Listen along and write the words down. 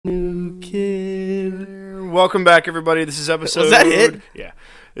New kid. Welcome back, everybody. This is episode... Was that it? Yeah.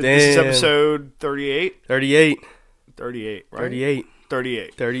 Damn. This is episode 38? 38. 38, right? 38.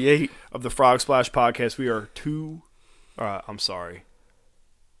 38. 38. Of the Frog Splash podcast. We are 3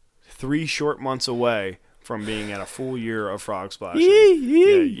 short months away from being at a full year of Frog Splash.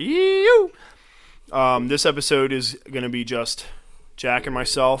 This episode is going to be just Jack and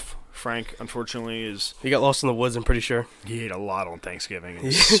myself. Frank, unfortunately, He got lost in the woods, I'm pretty sure. He ate a lot on Thanksgiving.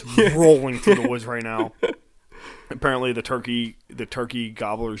 He's rolling through the woods right now. Apparently, the Turkey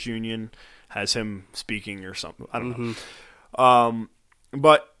Gobblers Union has him speaking or something. I don't know.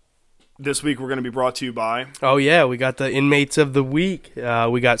 But this week, we're going to be brought to you by... Oh, yeah. We got the inmates of the week.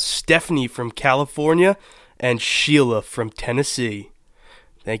 We got Stephanie from California and Sheila from Tennessee.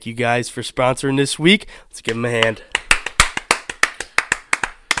 Thank you guys for sponsoring this week. Let's give them a hand.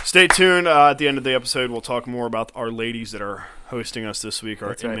 Stay tuned. At the end of the episode, we'll talk more about our ladies that are hosting us this week, our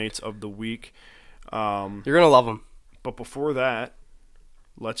That's inmates of the week. You're going to love them. But before that,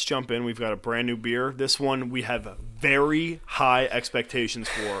 let's jump in. We've got a brand new beer. This one we have very high expectations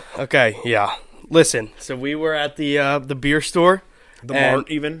for. Okay, yeah. Listen, so we were at the beer store. The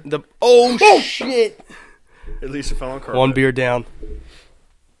Mart, even. Oh, shit. At least it fell on carpet. One beer down.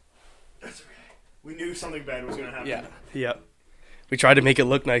 That's okay. We knew something bad was going to happen. Yeah. Yep. We tried to make it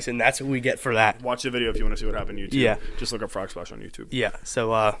look nice, and that's what we get for that. Watch the video if you want to see what happened on YouTube. Yeah. Just look up Frog Splash on YouTube. Yeah, so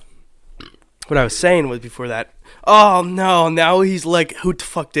what I was saying was before that, oh, no, now he's like, who the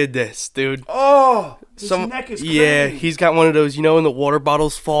fuck did this, dude? Oh, his neck is crazy. Yeah, he's got one of those, when the water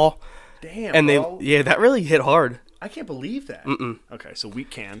bottles fall? Damn, and bro. that really hit hard. I can't believe that. Okay, so weak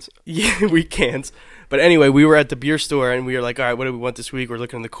cans. Yeah, we can't. But anyway, we were at the beer store, and we were like, all right, what do we want this week? We're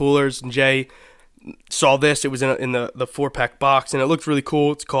looking in the coolers, and Jay saw this. It was in the 4-pack box, and it looked really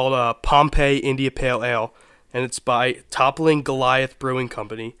cool. It's called Pompeii India Pale Ale, and it's by Toppling Goliath Brewing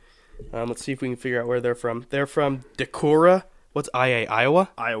Company. Let's see if we can figure out where they're from. They're from Decorah. What's IA? Iowa?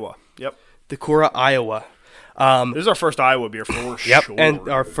 Iowa. Yep. Decorah, Iowa. This is our first Iowa beer for yep, sure. And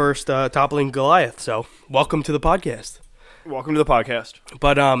our first Toppling Goliath. So welcome to the podcast. Welcome to the podcast.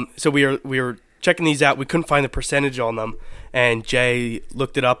 But so we were checking these out. We couldn't find the percentage on them, and Jay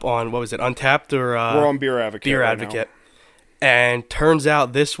looked it up on, what was it, Untapped or we're on Beer Advocate. Beer Advocate. And turns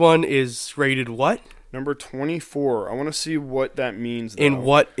out this one is rated what? Number 24. I want to see what that means, though. In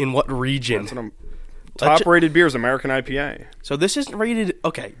what region? That's what top rated beer is American IPA. So this isn't rated.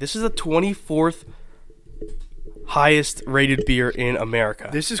 Okay, this is the 24th highest rated beer in America.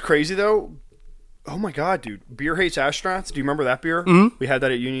 This is crazy, though. Oh my god, dude! Beer Hates Astronauts. Do you remember that beer? Mm-hmm. We had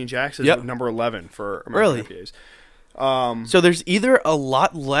that at Union Jack's. It's number 11 for American IPAs. So there's either a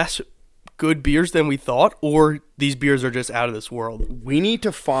lot less good beers than we thought, or these beers are just out of this world. We need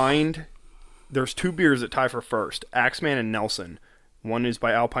to find. There's 2 beers that tie for first: Axeman and Nelson. One is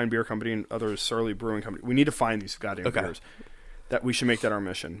by Alpine Beer Company, and other is Surly Brewing Company. We need to find these goddamn beers. That we should make that our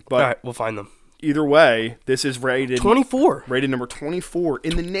mission. But all right, we'll find them. Either way, this is rated 24. Rated number 24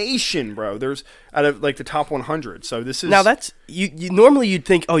 in the nation, bro. There's out of like the top 100. So this is now that's you normally you'd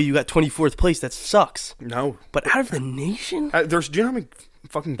think, oh, you got 24th place. That sucks. No, but out of the nation, there's. Do you know how many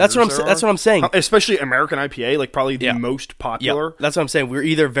fucking? That's what I'm saying. Especially American IPA, like probably the most popular. Yep. That's what I'm saying. We're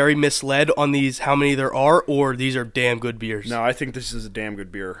either very misled on these, how many there are, or these are damn good beers. No, I think this is a damn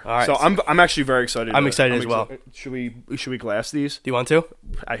good beer. All right, so I'm actually very excited. I'm excited as well. Should we glass these? Do you want to?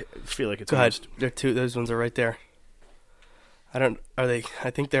 I feel like it's. Go ahead. Those ones are right there. Are they? I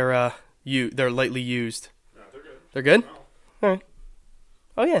think they're they're lightly used. No, they're good. They're good? All right.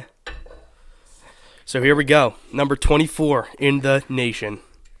 Oh yeah. So here we go. Number 24 in the nation.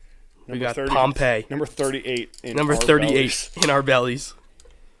 We got Pompeii. Number 38 in Number our 38 bellies. in our bellies.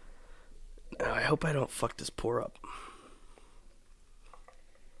 Oh, I hope I don't fuck this pour up.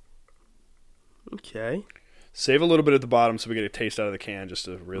 Okay. Save a little bit at the bottom so we get a taste out of the can just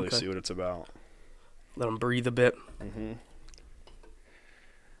to really see what it's about. Let them breathe a bit. Mm-hmm.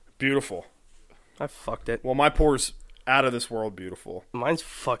 Beautiful. I fucked it. Well, my pour's out of this world beautiful. Mine's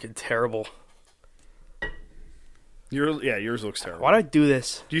fucking terrible. Yours looks terrible. Why'd I do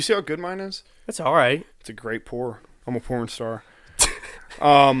this? Do you see how good mine is? That's all right. It's a great pour. I'm a porn star.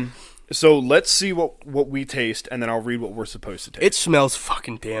 So let's see what we taste, and then I'll read what we're supposed to taste. It smells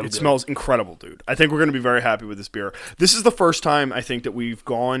fucking damn good. It smells incredible, dude. I think we're going to be very happy with this beer. This is the first time, I think, that we've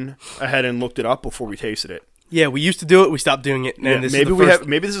gone ahead and looked it up before we tasted it. Yeah, we used to do it. We stopped doing it. And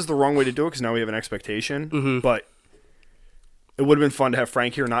maybe this is the wrong way to do it because now we have an expectation. Mm-hmm. But it would have been fun to have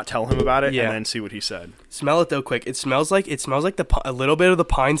Frank here, not tell him about it, Yeah. and then see what he said. Smell it though, quick. It smells like a little bit of the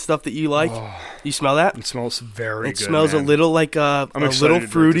pine stuff that you like. Oh, You smell that? it smells very good. It smells man. a little like I'm a excited little to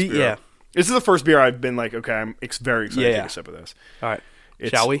drink fruity. this beer. Yeah. This is the first beer I've been like, okay, I'm very excited to Yeah. take a sip of this. All right.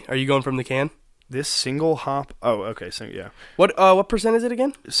 Shall we? Are you going from the can? This single hop. Oh, okay. So yeah, What percent is it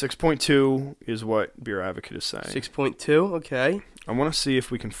again? 6.2 is what Beer Advocate is saying. 6.2. Okay. I want to see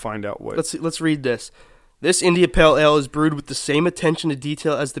if we can find out what. Let's read this. This India Pale Ale is brewed with the same attention to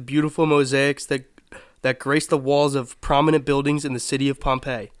detail as the beautiful mosaics that grace the walls of prominent buildings in the city of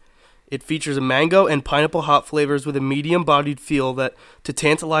Pompeii. It features a mango and pineapple hop flavors with a medium-bodied feel that to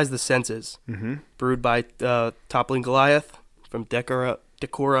tantalize the senses. Mm-hmm. Brewed by Toppling Goliath from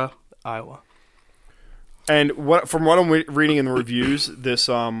Decorah, Iowa. And from what I'm reading in the reviews, this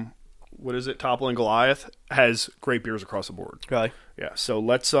what is it? Toppling Goliath has great beers across the board. Really? Yeah. So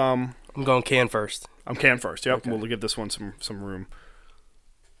let's I'm going can first. I'm can first. Yep. Okay. We'll give this one some room.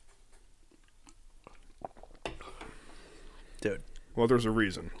 Dude. Well, there's a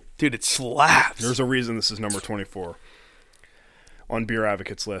reason. Dude, it slaps. There's a reason this is number 24 on Beer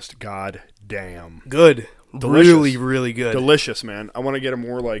Advocate's list. God damn. Good. Delicious. Really, really good. Delicious, man. I want to get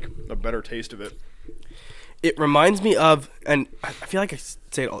a better taste of it. It reminds me of, and I feel like I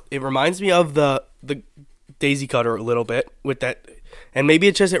say it all, it reminds me of the Daisy Cutter a little bit with that, and maybe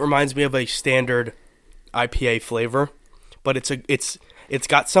it reminds me of a standard IPA flavor, but it's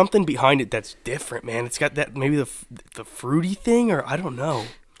got something behind it that's different, man. It's got that, maybe the fruity thing, or I don't know.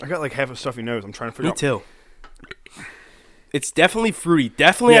 I got like half a stuffy nose. I'm trying to figure out. Me too. It's definitely fruity.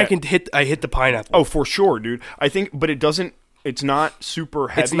 Definitely, Yeah. I hit the pineapple. Oh, for sure, dude. I think, but it doesn't. It's not super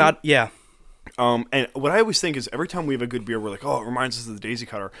heavy. It's not. Yeah. And what I always think is every time we have a good beer, we're like, oh, it reminds us of the Daisy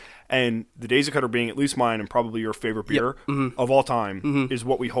Cutter. And the Daisy Cutter being at least mine and probably your favorite beer of all time is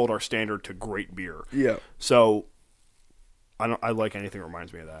what we hold our standard to great beer. Yeah. So I like anything that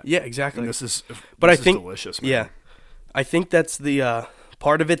reminds me of that. Yeah, exactly. And this is delicious, man. Yeah, I think that's the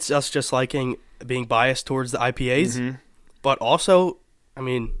part of it's us just being biased towards the IPAs, but also, I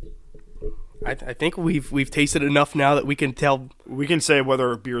mean, I think we've tasted enough now that we can tell. We can say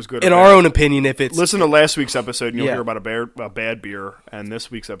whether a beer is good in or our bad. own opinion if it's. Listen to last week's episode and you'll Yeah. hear about a bad beer. And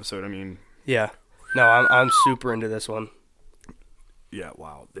this week's episode, I mean. Yeah. No, I'm super into this one. Yeah,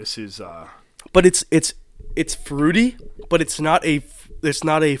 wow. This is. But it's fruity, but it's not a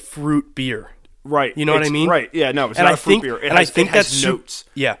fruit beer. Right. You know what I mean? Right. Yeah, no, it's And not I a fruit think, beer. and I think that's notes.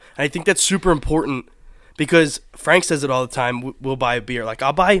 Yeah, and I think that's super important because Frank says it all the time. We'll buy a beer. Like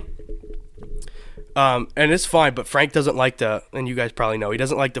I'll buy, and it's fine. But Frank doesn't like and you guys probably know, he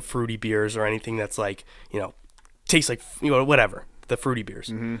doesn't like the fruity beers or anything that's like tastes like whatever the fruity beers.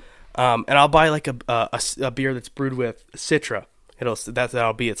 And I'll buy like a beer that's brewed with Citra.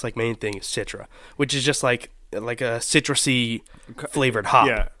 That'll be its like main thing is Citra, which is just like a citrusy flavored hop.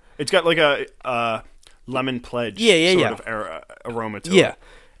 Yeah. It's got like a lemon pledge sort of aroma to it. Yeah,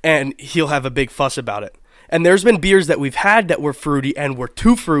 and he'll have a big fuss about it. And there's been beers that we've had that were fruity and were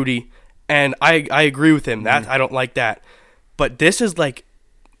too fruity, and I agree with him. That I don't like that. But this is like,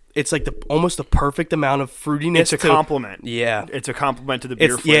 it's like almost the perfect amount of fruitiness. It's a compliment. Yeah. It's a compliment to the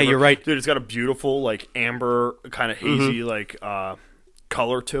beer flavor. Yeah, you're right. Dude, it's got a beautiful, like, amber, kind of hazy, like,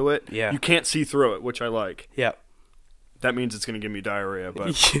 color to it. Yeah. You can't see through it, which I like. Yeah. That means it's going to give me diarrhea,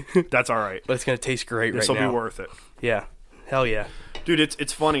 but that's all right. But it's going to taste great This right now. will be worth it. Yeah. Hell yeah. Dude,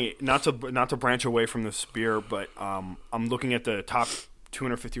 it's funny, not to branch away from this beer, but I'm looking at the top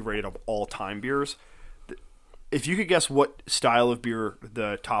 250 rated of all time beers. If you could guess what style of beer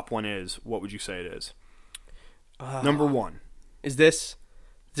the top one is, what would you say it is? Number one. Is this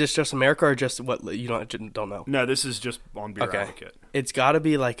just America or just what you don't know? No, this is just on Beer Advocate. It's got to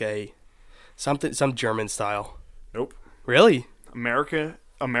be like some German style. Nope. Really? American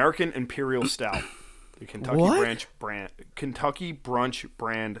Imperial Stout. The Kentucky Brunch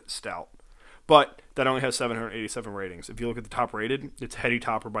brand stout. But that only has 787 ratings. If you look at the top rated, it's Heady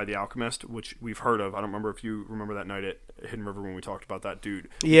Topper by The Alchemist, which we've heard of. I don't remember if you remember that night at Hidden River when we talked about that dude.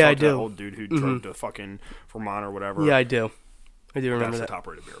 Yeah, I do. That old dude who drove to fucking Vermont or whatever. Yeah, I do. I do remember That's that. the top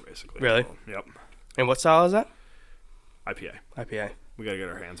rated beer, basically. Really? Yep. And what style is that? IPA. IPA. We got to get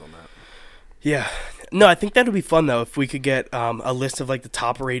our hands on that. Yeah. No, I think that would be fun, though, if we could get a list of, like, the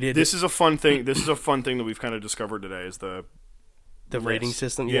top-rated... This is a fun thing. This is a fun thing that we've kind of discovered today is the rating list.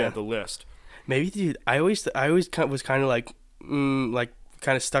 system. Yeah, the list. Maybe, dude, I always was kind of like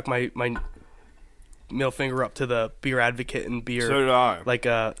kind of stuck my middle finger up to the Beer Advocate and beer. So did I. Like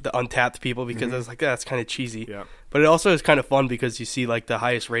the Untapped people because I was like, that's kind of cheesy. Yeah. But it also is kind of fun because you see, like, the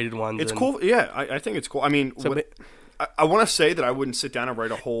highest rated ones. It's cool. Yeah, I think it's cool. I mean... I want to say that I wouldn't sit down and write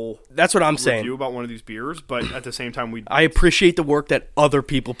a whole that's what I'm review saying about one of these beers, but at the same time, I appreciate the work that other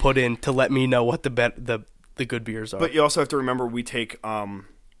people put in to let me know what the good beers are. But you also have to remember we take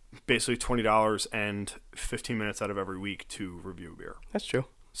basically $20 and 15 minutes out of every week to review beer. That's true.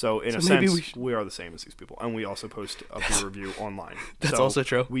 So in a maybe sense, we are the same as these people, and we also post a beer review online. That's So also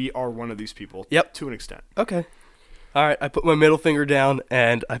true. We are one of these people. Yep. To an extent. Okay. All right. I put my middle finger down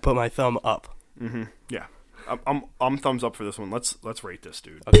and I put my thumb up. Mm-hmm. Yeah. I'm thumbs up for this one. Let's rate this,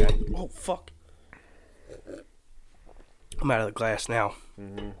 dude. Okay. Oh fuck. I'm out of the glass now.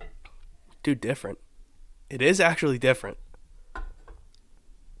 Mm-hmm. Dude, different. It is actually different.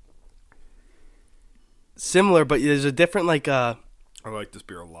 Similar, but there's a different I like this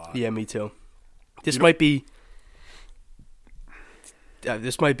beer a lot. Yeah, me too. This might be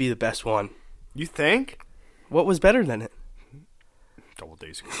the best one. You think? What was better than it? Double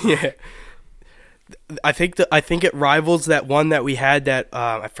Days. Yeah. I think it rivals that one that we had that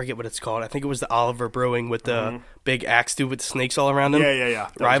I forget what it's called. I think it was the Oliver Brewing with the big axe dude with the snakes all around him. Yeah.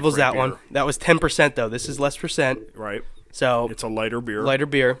 Rivals that one. That was 10% though. This is less percent. Right. So it's a lighter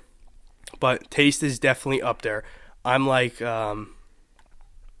beer. But taste is definitely up there. I'm like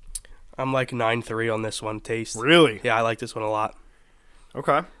 9.3 on this one. Taste. Really? Yeah, I like this one a lot.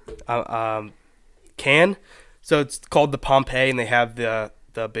 Okay. Can. So it's called the Pompeii, and they have the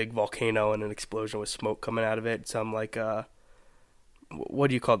big volcano and an explosion with smoke coming out of it. Some like what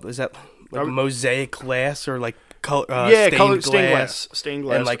do you call it? Is that like mosaic glass or like stained glass? Stained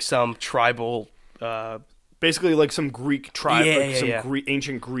glass, and like some tribal. Basically, like some Greek tribe,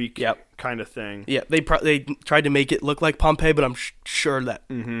 ancient Greek Yep. kind of thing. Yeah, they tried to make it look like Pompeii, but I'm sure that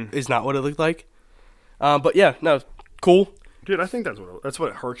is not what it looked like. But yeah, no, cool. Dude, I think that's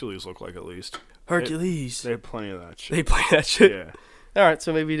what Hercules looked like at least. Hercules. They had plenty of that shit. They play that shit. Yeah. All right,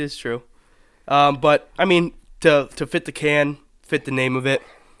 so maybe it is true. But I mean, to fit the can, fit the name of it,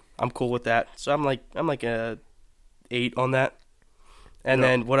 I'm cool with that. So I'm like a 8 on that. And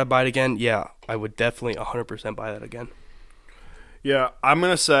then would I buy it again? Yeah, I would definitely 100% buy that again. Yeah, I'm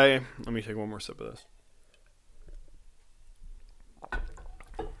going to say, let me take one more sip of this.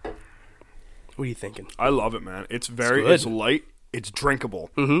 What are you thinking? I love it, man. It's light, it's drinkable.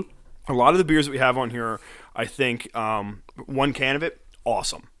 Mm-hmm. A lot of the beers that we have on here, I think one can of it,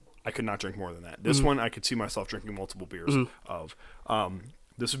 awesome. I could not drink more than that. This one, I could see myself drinking multiple beers of.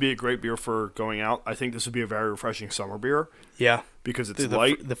 This would be a great beer for going out. I think this would be a very refreshing summer beer. Yeah. Because it's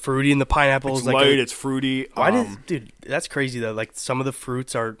light. The fruity and the pineapple It's is like light, it's fruity. Dude, that's crazy though. Like some of the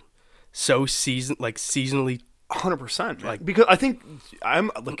fruits are so seasonally 100%. Like, because I think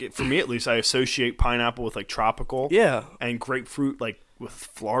for me at least, I associate pineapple with like tropical. Yeah. And grapefruit like with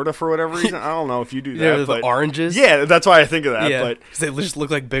Florida for whatever reason. I don't know if you do that. Yeah, the oranges. Yeah, that's why I think of that. Yeah, but they just look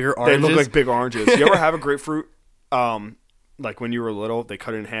like bigger oranges. They look like big oranges. You ever have a grapefruit? Like when you were little, they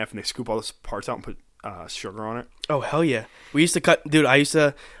cut it in half and they scoop all the parts out and put sugar on it. Oh hell yeah! We used to cut, dude. I used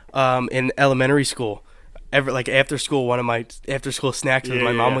to in elementary school. After school, one of my after school snacks was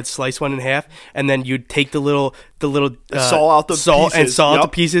my mom would slice one in half, and then you'd take the little saw out the pieces. out the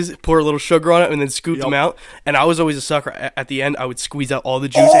pieces, pour a little sugar on it, and then scoop them out. And I was always a sucker. At the end, I would squeeze out all the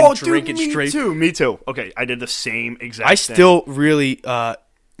juice and drink it straight. Me too. Okay, I did the same exact. I still really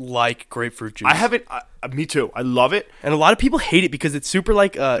like grapefruit juice. I haven't. Me too. I love it. And a lot of people hate it because it's super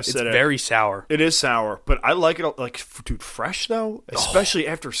it's very sour. It is sour, but I like it like dude, fresh though, especially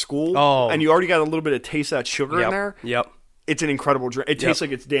after school. Oh. And you already got a little bit of taste of that sugar in there. Yep. It's an incredible drink. It tastes like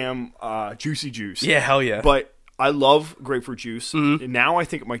it's damn juicy juice. Yeah, hell yeah. But I love grapefruit juice. And now I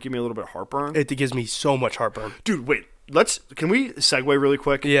think it might give me a little bit of heartburn. It gives me so much heartburn. Dude, wait. Can we segue really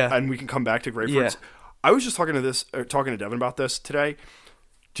quick? Yeah. And we can come back to grapefruits. Yeah. I was just talking to Devin about this today.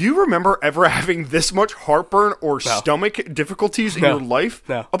 Do you remember ever having this much heartburn or stomach difficulties in your life?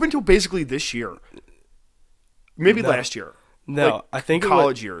 No. Up until basically this year. Maybe last year. No, like I think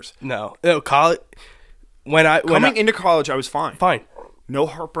college years. No, college. Coming into college, I was fine. Fine. No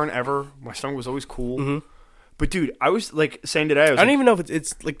heartburn ever. My stomach was always cool. Mm-hmm. But dude, I was like saying today, I don't even know if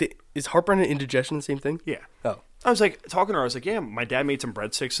it's like is heartburn and indigestion the same thing? Yeah. Oh. I was like talking to her. I was like, yeah, my dad made some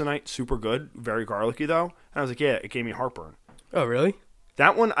breadsticks tonight. Super good, very garlicky though. And I was like, yeah, it gave me heartburn. Oh really?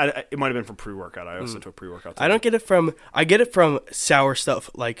 That one, it might have been from pre-workout. I also took pre-workout. I don't get it from. I get it from sour stuff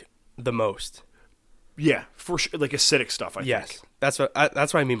like the most. Yeah, for sure, like acidic stuff. I think. That's what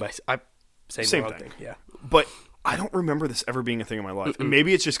I mean by I saying same the wrong thing. Yeah, but I don't remember this ever being a thing in my life. And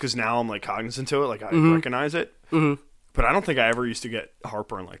maybe it's just because now I'm like cognizant to it, like I recognize it. Mm-hmm. But I don't think I ever used to get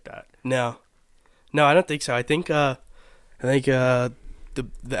heartburn like that. No, I don't think so. I think the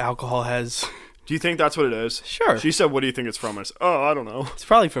alcohol has. Do you think that's what it is? Sure. She said, "What do you think it's from?" I said, "Oh, I don't know." It's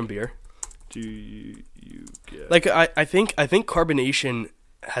probably from beer. Do you get like I think carbonation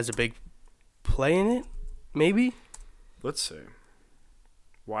has a big play in it? Maybe. Let's see.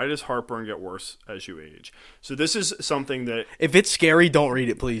 Why does heartburn get worse as you age? So this is something that if it's scary, don't read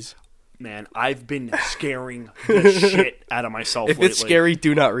it, please. Man, I've been scaring the shit out of myself If lately. it's scary,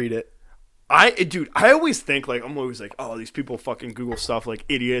 do not read it. Dude, I always think, like, I'm always like, oh, these people fucking Google stuff like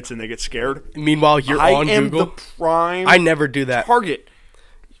idiots and they get scared. Meanwhile, you're on I am Google. the prime I never do that. target.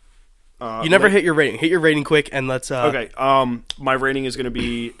 You never hit your rating. Hit your rating quick, and let's. Okay, my rating is going to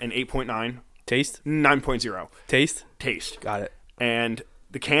be an 8.9. Taste? 9.0. Taste? Taste. Got it. And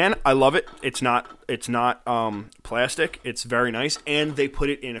the can, I love it. It's not plastic. It's very nice. And they put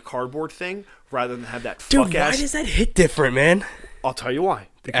it in a cardboard thing rather than have that Dude, fuck-ass... why does that hit different, man? I'll tell you why.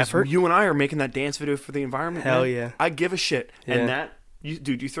 Because Effort? you and I are making that dance video for the environment. Hell man. yeah. I give a shit. Yeah. And that...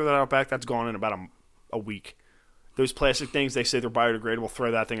 you throw that out back, that's gone in about a week. Those plastic things, they say they're biodegradable.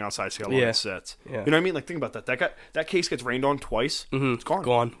 Throw that thing outside, see how long Yeah. it sits. Yeah. You know what I mean? Like, think about that. That case gets rained on twice. Mm-hmm. It's gone.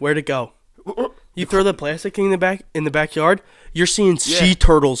 Gone. Where'd it go? You throw the plastic thing in the backyard. You're seeing sea Yeah.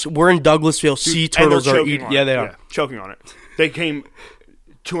 turtles. We're in Douglasville. Sea And they're turtles are choking eating. on Yeah, it. they are. Choking on it. They came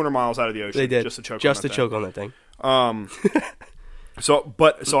 200 miles out of the ocean. They did Just to choke just on to that choke on that thing. thing. So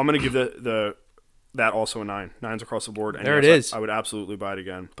I'm going to give that also a 9. 9's across the board. And There it yes, is. I would absolutely buy it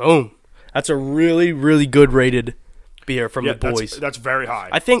again. Boom. That's a really, really good rated beer from the boys. That's very high.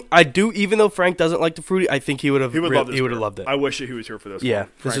 I think I do. Even though Frank doesn't like the fruity, I think he would have. He would love this. He would beer. have loved it. I wish that he was here for this. Yeah,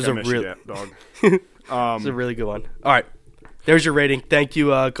 one. this Frank, is I a miss you, real- dog. It's a really good one. All right, there's your rating. Thank you.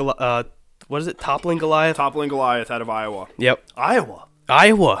 What is it? Toppling Goliath. Toppling Goliath out of Iowa. Yep. Iowa.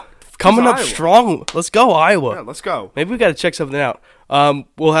 Iowa coming up Iowa? strong. Let's go Iowa. Yeah, let's go. Maybe we got to check something out.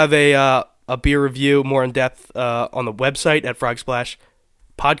 We'll have a beer review more in depth on the website at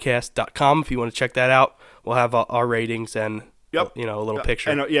frogsplashpodcast.com if you want to check that out. We'll have our ratings and Yep. a little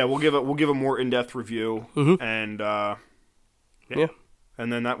picture. And we'll give a more in-depth review and Yeah.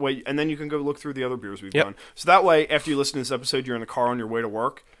 And then that way, and then you can go look through the other beers we've Yep. done. So that way, after you listen to this episode, you're in the car on your way to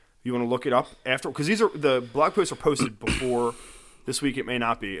work. You want to look it up after, because the blog posts are posted before this week. It may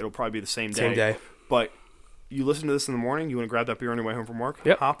not be. It'll probably be the same day. Same day. But you listen to this in the morning. You want to grab that beer on your way home from work.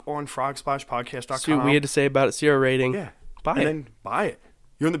 Yep. Hop on frogsplashpodcast.com. See what we had to say about it. See our rating. Yeah. Buy and it. then buy it.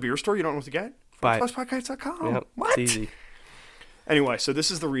 You're in the beer store. You don't know what to get. Buy it. Frogsplashpodcast.com. Yep. What? It's easy. Anyway, so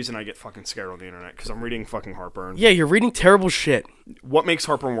this is the reason I get fucking scared on the internet, because I'm reading fucking heartburn. Yeah, you're reading terrible shit. What makes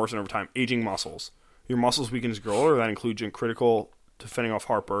heartburn worse over time? Aging muscles. Your muscles weaken as you grow older. That includes critical to fending off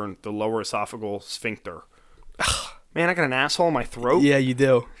heartburn, the lower esophageal sphincter. Man, I got an asshole in my throat. Yeah, you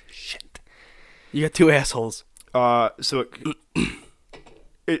do. Shit. You got two assholes. So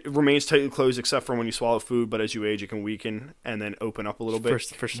it remains tightly closed except for when you swallow food, but as you age, it can weaken and then open up a little bit.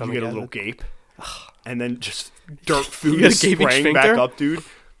 For you stomach get a acid. little gape. And then just dirt food got a is gaping spraying back sphincter? up, dude.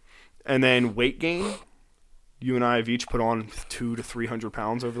 And then weight gain. You and I have each put on 200 to 300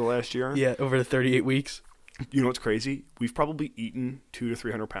 pounds over the last year. Yeah, over the 38 weeks. You know what's crazy? We've probably eaten 200 to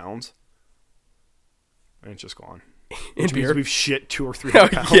 300 pounds. And it's just gone. In Which means beer. we've shit 200 or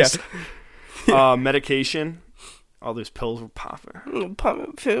 300 Oh, pounds. Medication. All those pills were popping.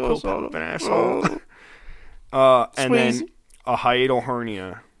 Pumping Pill pills on popping them. asshole. And then Squeeze. a hiatal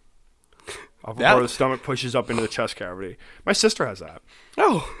hernia. Upper part of the stomach pushes up into the chest cavity. My sister has that.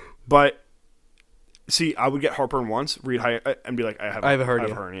 Oh. But, see, I would get heartburn once, and be like, I have a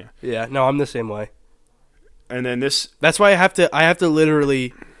hernia. Yeah, no, I'm the same way. And then this, That's why I have to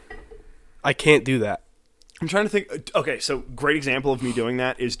literally, I can't do that. I'm trying to think. Okay, so great example of me doing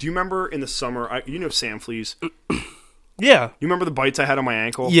that is, do you remember in the summer, you know Sam Fleas? Yeah. You remember the bites I had on my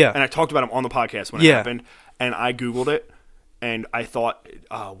ankle? Yeah. And I talked about them on the podcast when it happened. And I Googled it, and I thought,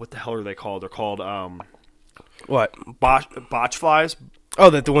 what the hell are they called? They're called What? botch flies. Oh,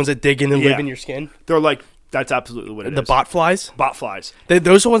 that the ones that dig in and Yeah. live in your skin? They're like, that's absolutely what it is. The bot flies? Bot flies. Those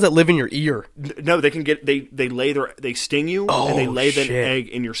are the ones that live in your ear. No, they can get, they sting you, and they Oh, lay shit. an egg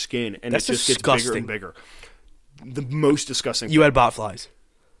in your skin, and That's it just gets bigger disgusting. and bigger. The most disgusting You had bot flies.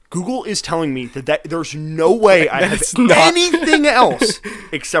 Google is telling me that there's no way I have That's not- anything else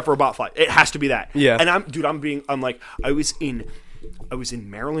except for a bot fly. It has to be that. Yeah. And I'm like, I was in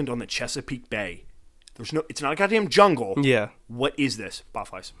Maryland on the Chesapeake Bay. It's not a goddamn jungle. Yeah. What is this? Bot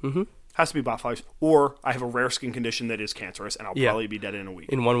flies. Mm-hmm. Has to be bot flies. Or I have a rare skin condition that is cancerous, and I'll probably be dead in a week.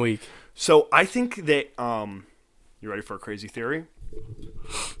 In 1 week. So I think that, you ready for a crazy theory?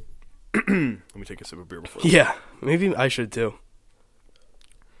 Let me take a sip of beer before. Yeah. Maybe I should too.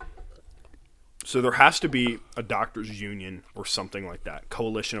 So there has to be a doctors union or something like that.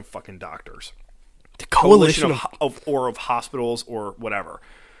 Coalition of fucking doctors. The coalition of hospitals or whatever.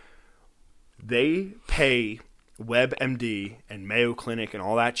 They pay WebMD and Mayo Clinic and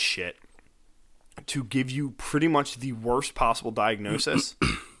all that shit to give you pretty much the worst possible diagnosis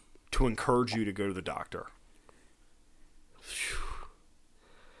to encourage you to go to the doctor.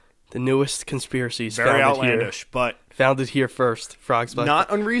 The newest conspiracies Very outlandish, but founded here first. Frogs Splash.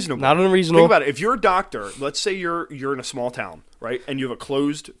 not unreasonable. Not unreasonable. Think about it. If you're a doctor, let's say you're in a small town, right, and you have a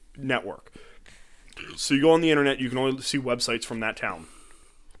closed network. So you go on the internet, you can only see websites from that town,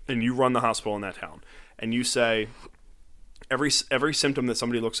 and you run the hospital in that town, and you say every symptom that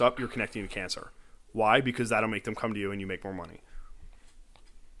somebody looks up, you're connecting to cancer. Why? Because that'll make them come to you, and you make more money.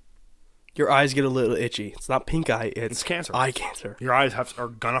 Your eyes get a little itchy. It's not pink eye. It's cancer. Eye cancer. Your eyes are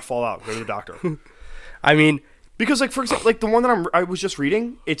gonna fall out. Go to the doctor. I mean, because, like, for example, like the one that I was just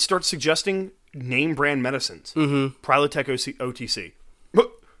reading, it starts suggesting name brand medicines. Mm-hmm. Prilotech OTC.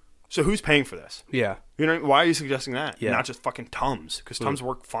 So who's paying for this? yeah. You know, why are you suggesting that? Yeah. Not just fucking Tums, because Tums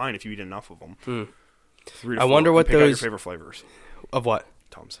work fine if you eat enough of them. 3 to I 4. wonder what Pick out your those- favorite flavors. Of what?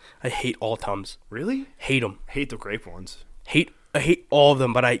 Tums. I hate all Tums. Really? Hate them. Hate the grape ones. I hate all of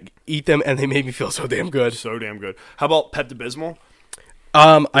them, but I eat them and they make me feel so damn good. So damn good. How about Pepto-Bismol?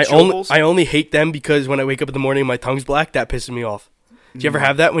 I chewables? only hate them because when I wake up in the morning, my tongue's black. That pisses me off. Do you ever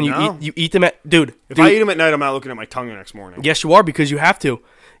have that when No. you eat them at dude? If dude, I eat them at night, I'm not looking at my tongue the next morning. yes, you are because you have to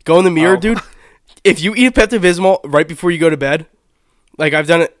go in the mirror, Oh. dude. If you eat a Pepto-Bismol right before you go to bed, like I've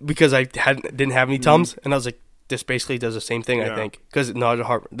done it because I didn't have any Tums, and I was like, this basically does the same thing. Yeah. I think because nausea,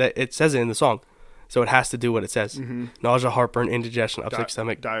 heartburn. That it says it in the song, so it has to do what it says. Nausea, heartburn, indigestion, upset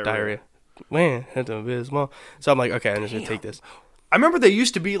stomach, diarrhea. Man, Pepto-Bismol. So I'm like, okay, I'm just gonna take this. I remember they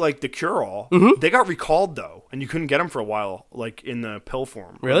used to be like the cure-all. Mm-hmm. They got recalled, though, and you couldn't get them for a while, like in the pill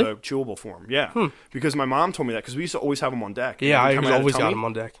form. or Really? the chewable form, yeah. Because my mom told me that, because we used to always have them on deck. Yeah, Every I time had a always got tummy, them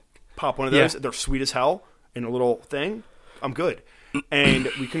on deck. Pop one of Yeah. those. They're sweet as hell in a little thing. I'm good. And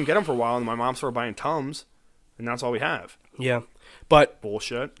we couldn't get them for a while, and my mom started buying Tums, and that's all we have. Yeah, but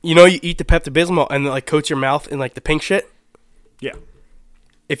Bullshit. you know, you eat the Pepto-Bismol and it, like coats your mouth in like the pink shit. Yeah.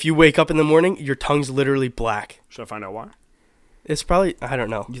 If you wake up in the morning, your tongue's literally black. Should I find out why? It's probably, I don't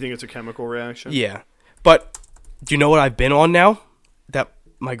know. You think it's a chemical reaction? Yeah, but do you know what I've been on now? That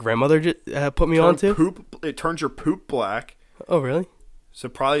my grandmother put me on to. It turns your poop black. Oh, really? So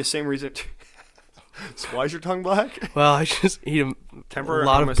probably the same reason. So why is your tongue black? Well, I just eat a Temporary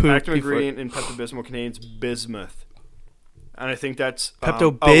lot of harmless poop active before. ingredient in Pepto-Bismol contains bismuth, and I think that's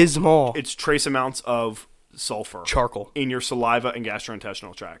Pepto-Bismol. it's trace amounts of sulfur, Charcoal. in your saliva and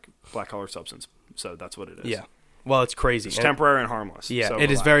gastrointestinal tract, black colored substance. So that's what it is. Yeah. Well, it's crazy. It's And- temporary and harmless. yeah, so it is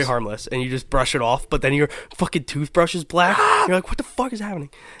relax. very harmless, and you just brush it off. But then your fucking toothbrush is black. You're like, what the fuck is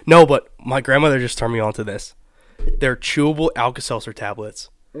happening? No, but my grandmother just turned me on to this. They're chewable Alka-Seltzer tablets,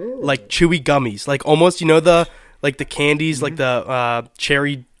 like chewy gummies, like almost the candies, like the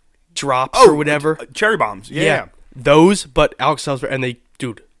cherry drops or whatever. Cherry bombs. Yeah. Those, but Alka-Seltzer, and they,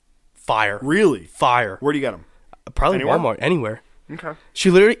 dude, fire, Really? fire. Where do you get them? Probably Anywhere? Walmart, anywhere. Okay.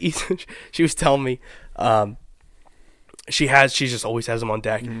 She literally eats. She was telling me, she just always has them on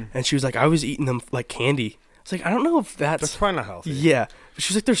deck, and she was like, I was eating them like candy. I was like, I don't know if That's probably not healthy. yeah. But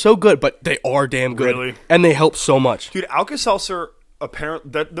she's like, they're so good, but they are damn good, Really? and they help so much. Dude, Alka-Seltzer,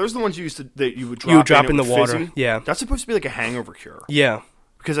 apparently, those are the ones that you would drop. You would drop in in the with water. fizzy. Yeah. That's supposed to be like a hangover cure. Yeah,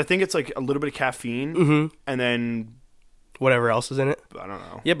 Because I think it's like a little bit of caffeine, and then whatever else is in it. I don't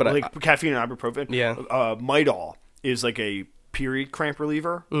know. Yeah, but like caffeine and ibuprofen. Yeah. Midol is like a period cramp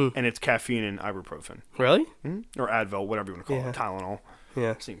reliever, and it's caffeine and ibuprofen Really? or Advil, whatever you want to call Yeah. it, Tylenol.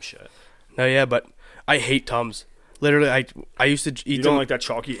 Yeah. Same shit. No, yeah, but I hate Tums. Literally, I used to eat You them, don't like that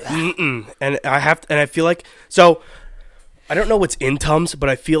chalky? and I feel like so. I don't know what's in Tums, but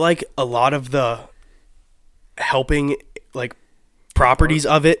I feel like a lot of the helping like properties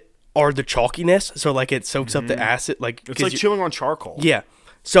of it are the chalkiness. So like it soaks up the acid. Like It's like chewing on charcoal. yeah.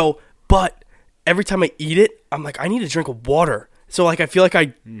 So, but every time I eat it, I'm like, I need a drink of water. So like I feel like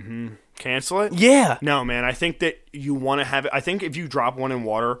I Cancel it? yeah. No, man. I think that you want to have it. I think if you drop one in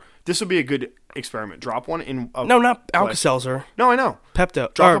water, this would be a good experiment. Drop one in. No, not Alka-Seltzer. No, I know.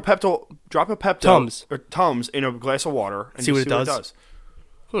 Pepto. Drop a Pepto Tums. or Tums in a glass of water and See just what it does?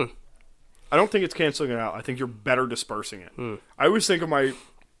 I don't think it's canceling it out. I think you're better dispersing it. Hmm. I always think of my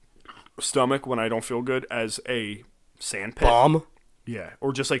stomach when I don't feel good as a sand pit. Bomb. Yeah,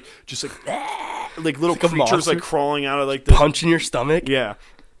 or just like little a creatures monster. like crawling out of like the Punch in your stomach. yeah,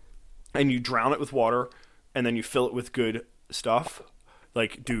 and you drown it with water, and then you fill it with good stuff.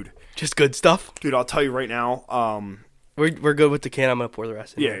 Like, dude, Just good stuff. I'll tell you right now. We're good with the can. I'm gonna pour the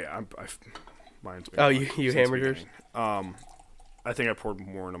rest in. Yeah. Mine's Oh, you hammered yours? I think I poured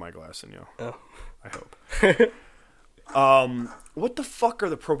more into my glass than you. Oh. I hope. What the fuck are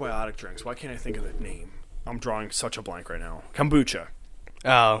the probiotic drinks? Why can't I think of the name? I'm drawing such a blank right now. Kombucha.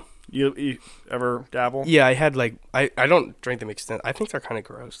 Oh. You ever dabble? Yeah, I had like I don't drink them extent. I think they're kind of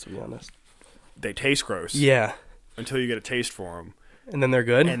gross to be honest. They taste gross. Yeah. Until you get a taste for them. And then they're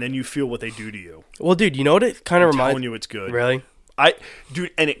good? and then you feel what they do to you. Well, dude, you know what it kind of I'm reminds telling you it's good. Really?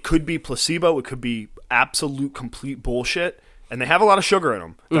 Dude, and it could be placebo. It could be absolute complete bullshit. And they have a lot of sugar in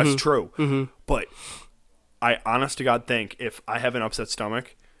them. That's true. But I, honest to God, think if I have an upset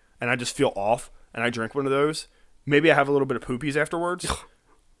stomach and I just feel off and I drink one of those, maybe I have a little bit of poopies afterwards.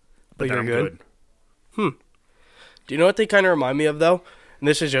 But then you're I'm good. Do you know what they kind of remind me of, though? And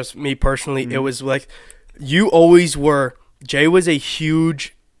this is just me personally. It was like, you always were, Jay was a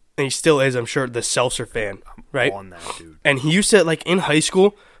huge, and he still is, I'm sure, the Seltzer fan, right? On that, dude. And he used to, like, in high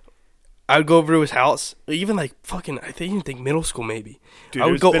school, I would go over to his house, even like fucking, I even think middle school maybe. Dude, I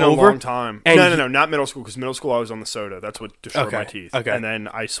would it's go been over. a long time. No, not middle school, because middle school I was on the soda. That's what destroyed my teeth. Okay. And then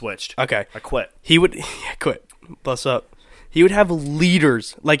I switched. Okay. I quit. He would, quit. Bust up. He would have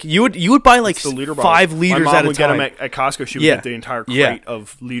liters. Like, you would buy like The liter 5 liters my mom at a would time. get them at Costco. She would Yeah. get the entire crate Yeah.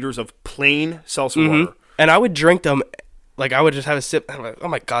 of liters of plain seltzer water. And I would drink them, like, I would just have a sip. And I'm like, oh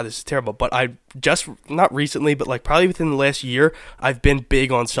my God, this is terrible. But I just, not recently, but like probably within the last year, I've been big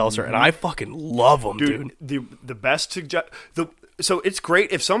on seltzer. And I fucking love them, dude. The best so it's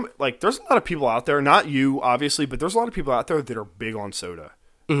great if there's a lot of people out there, not you obviously, but there's a lot of people out there that are big on soda.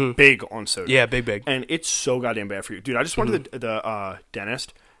 Big on soda. Yeah, big. And it's so goddamn bad for you. Dude, I just went to the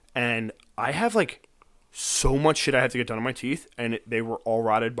dentist, and I have like so much shit I have to get done on my teeth, and they were all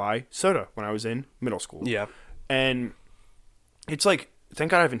rotted by soda when I was in middle school. Yeah. And it's like,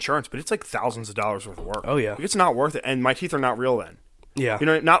 thank God I have insurance, but it's like thousands of dollars worth of work. Oh, yeah. Like, it's not worth it. And my teeth are not real then. Yeah. You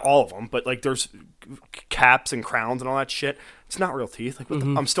know, not all of them, but like there's caps and crowns and all that shit. It's not real teeth. Like,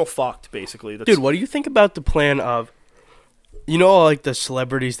 I'm still fucked, basically. Dude, what do you think about the plan of, you know, like the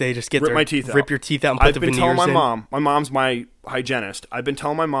celebrities, they just get Rip my teeth out. rip your teeth out and put I've the been veneers telling my in? mom, my mom's my hygienist. I've been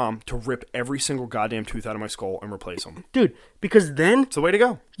telling my mom to rip every single goddamn tooth out of my skull and replace them. Dude, because then, It's the way to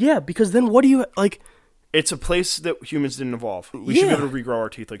go. yeah, because then what do you, like, It's a place that humans didn't evolve. We should be able to regrow our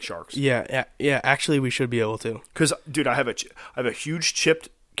teeth like sharks. yeah, actually we should be able to. Because, dude, I have a huge chipped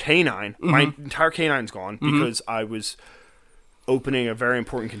canine. My entire canine's gone because I was opening a very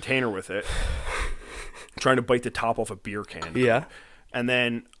important container with it, trying to bite the top off a beer can. Yeah. And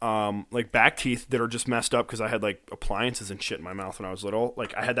then, like, back teeth that are just messed up because I had, like, appliances and shit in my mouth when I was little.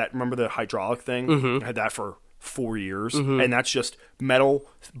 Like, I had that, remember the hydraulic thing? I had that for 4 years. And that's just metal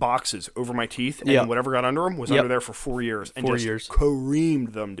boxes over my teeth. And whatever got under them was under there for 4 years. And 4 just years.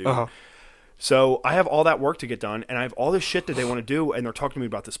 creamed them, dude. So I have all that work to get done. And I have all this shit that they want to do. And they're talking to me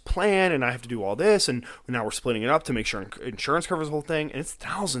about this plan. And I have to do all this. And now we're splitting it up to make sure insurance covers the whole thing. And it's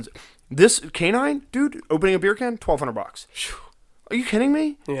thousands. This canine, dude, opening a beer can, $1,200. Are you kidding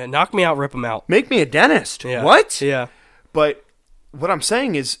me? Yeah, knock me out, rip them out. Make me a dentist. Yeah. What? Yeah. But what I'm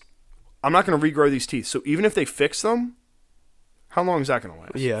saying is, I'm not going to regrow these teeth. So even if they fix them, how long is that going to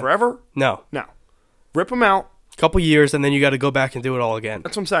last? Yeah. Forever? No. No. Rip them out. Couple years, and then you got to go back and do it all again.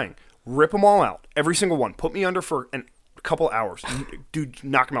 That's what I'm saying. Rip them all out. Every single one. Put me under for a couple hours. Dude,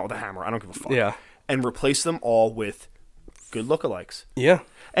 knock them out with a hammer. I don't give a fuck. Yeah. And replace them all with good lookalikes. Yeah.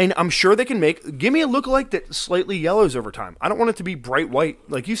 And I'm sure they can give me a lookalike that slightly yellows over time. I don't want it to be bright white.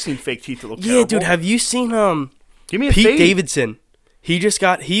 Like, you've seen fake teeth that look terrible. Yeah, dude, have you seen Give me a Pete fade. Davidson? He used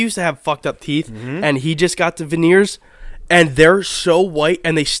to have fucked up teeth, and he just got the veneers, and they're so white,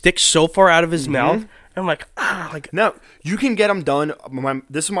 and they stick so far out of his mouth. And I'm like, No, you can get them done.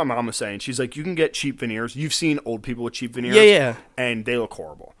 This is what my mom was saying. She's like, you can get cheap veneers. You've seen old people with cheap veneers. Yeah. And they look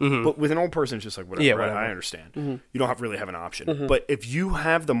horrible. But with an old person, it's just like, whatever. Yeah, Right? whatever. I understand. You don't really have an option. But if you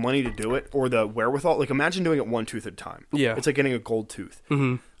have the money to do it or the wherewithal, like imagine doing it one tooth at a time. Yeah. It's like getting a gold tooth.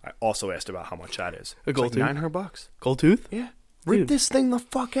 I also asked about how much that is. A gold it's tooth? like $900. gold tooth? Yeah. Rip this thing the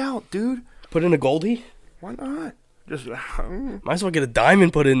fuck out, dude. Put in a goldie? Why not? Just Might as well get a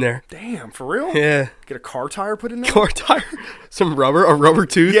diamond put in there. damn, for real? Yeah. Get a car tire put in there? Car tire. Some rubber, a rubber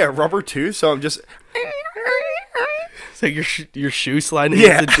tooth. Yeah, rubber tooth. So I'm just It's like your shoe sliding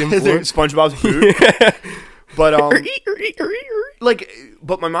yeah, into the gym floor. SpongeBob's boot. But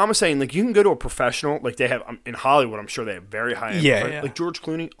but my mom was saying like you can go to a professional like they have in Hollywood. I'm sure they have very high end. Yeah. Like George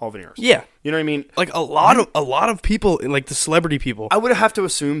Clooney, all veneers. Yeah. You know what I mean? Like a lot of people, like the celebrity people. I would have to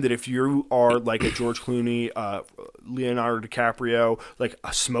assume that if you are like a George Clooney, Leonardo DiCaprio, like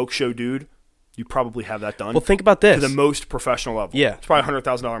a smoke show dude, you probably have that done. Well, think about this. To the most professional level. Yeah. It's probably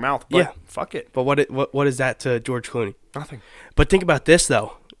 $100,000 mouth. But Yeah. fuck it. But what is that to George Clooney? Nothing. But think about this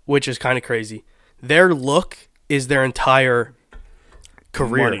though, which is kind of crazy. Their look is their entire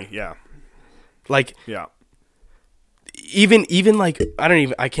career. Money. Yeah. Like Yeah. even like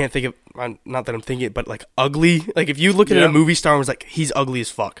I can't think of, not that I'm thinking it, but like ugly. Like if you look at Yeah. a movie star and was like he's ugly as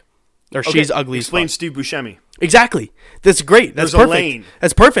fuck, or she's ugly as Explain fuck. Steve Buscemi. Exactly. That's great. That's There's a perfect. lane.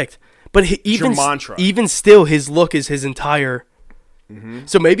 That's perfect. But your mantra. even still, his look is his entire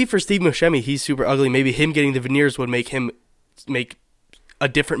So maybe for Steve Buscemi, he's super ugly. Maybe him getting the veneers would make him make a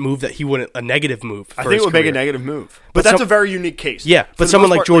different move that he wouldn't, a negative move. I think it would make a negative move. But that's a very unique case. Yeah, but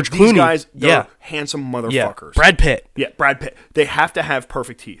someone like George Clooney. These guys, they're handsome motherfuckers. Brad Pitt. Yeah, Brad Pitt. They have to have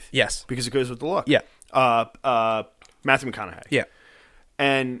perfect teeth. Yes. Because it goes with the look. Yeah. Matthew McConaughey. Yeah.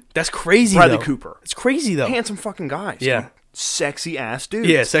 And that's crazy, Bradley Cooper. It's crazy, though. Handsome fucking guys. Yeah. Dude. Sexy ass dudes.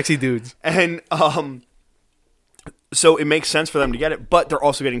 Yeah, sexy dudes. And so it makes sense for them to get it, but they're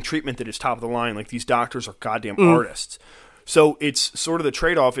also getting treatment that is top of the line. Like, these doctors are goddamn artists. So it's sort of the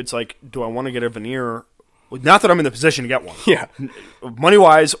trade-off. It's like, do I want to get a veneer? Not that I'm in the position to get one. Yeah.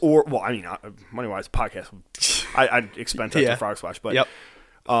 Money-wise or... Well, I mean, money-wise, podcast. I'd expense that to Frog Splash. But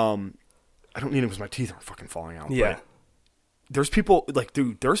I don't need it because my teeth are fucking falling out. Yeah. But there's people... Like,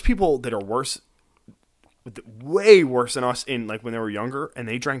 dude, there's people that are worse... way worse than us in, like, when they were younger, and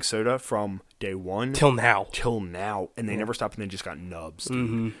they drank soda from day one... Till now. And they never stopped, and they just got nubs,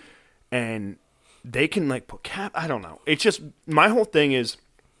 dude. And... they can, like, put cap... I don't know. It's just... My whole thing is...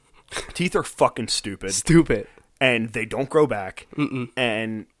 teeth are fucking stupid. And they don't grow back.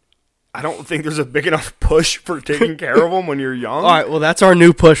 And I don't think there's a big enough push for taking care of them when you're young. All right, well, that's our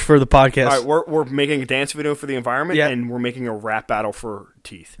new push for the podcast. All right, we're making a dance video for the environment, and we're making a rap battle for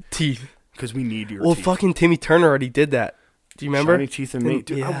teeth. Because we need your teeth. Well, fucking Timmy Turner already did that. Do you remember? Shiny teeth in me.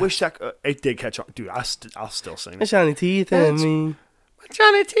 Dude, I wish that... it did catch on. Dude, I'll still sing it. Shiny teeth in me.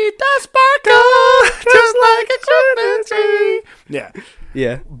 Shiny teeth that sparkle just like a Christmas tree.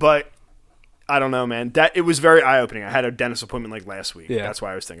 Yeah. But I don't know, man. It was very eye-opening. I had a dentist appointment like last week. Yeah. That's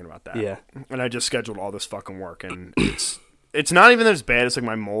why I was thinking about that. Yeah. And I just scheduled all this fucking work, and it's not even as bad as like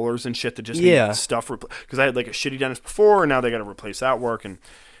my molars and shit that just need stuff because I had like a shitty dentist before, and now they got to replace that work, and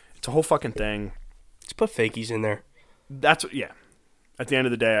it's a whole fucking thing. Just put fakies in there. That's At the end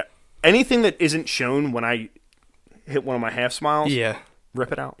of the day, anything that isn't shown when I hit one of my half smiles. Yeah.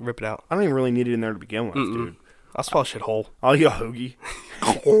 Rip it out. I don't even really need it in there to begin with, dude. I'll swallow shit whole. I'll eat a hoagie.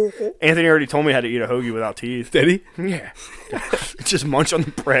 Anthony already told me how to eat a hoagie without teeth. Did he? Yeah. Just munch on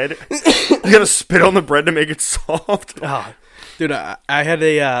the bread. You gotta spit on the bread to make it soft. Oh, dude, I had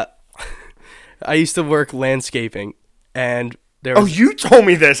a... I used to work landscaping, and there was... Oh, you told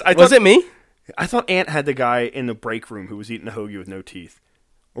me this. Was it me? I thought Ant had the guy in the break room who was eating a hoagie with no teeth.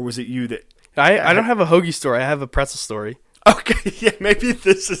 Or was it you that... I don't have a hoagie story. I have a pretzel story. Okay, yeah, maybe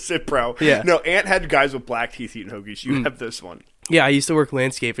this is it, bro. Yeah. No, Ant had guys with black teeth eating hoagies. You have this one. Yeah, I used to work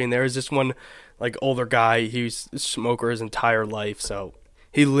landscaping. There was this one, like, older guy. He was a smoker his entire life, so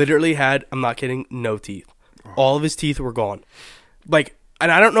he literally had, I'm not kidding, no teeth. All of his teeth were gone. Like,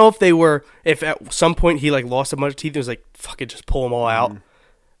 and I don't know if at some point he, like, lost a bunch of teeth and was like, fuck it, just pull them all out.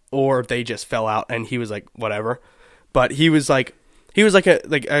 Or if they just fell out and he was like, whatever. But he was like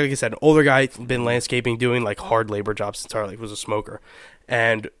like I said, an older guy, been landscaping, doing like hard labor jobs since entire life, was a smoker,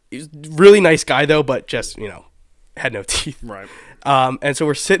 and he's a really nice guy though, but just had no teeth. Right. And so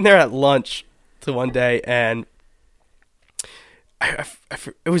we're sitting there at lunch to one day, and it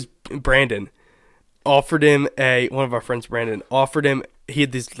was Brandon offered him one of our friends, Brandon offered him. He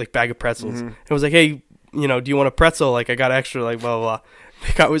had this like bag of pretzels, and was like, hey, do you want a pretzel? Like I got extra, like blah blah blah.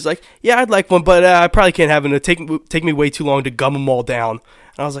 The guy was like, yeah, I'd like one, but I probably can't have it. It'll take me way too long to gum them all down.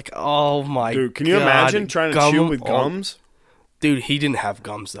 And I was like, oh, my God. Dude, can you imagine trying to chew with gums? Dude, he didn't have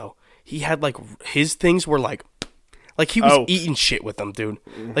gums, though. He had, like, his things were, like he was eating shit with them, dude.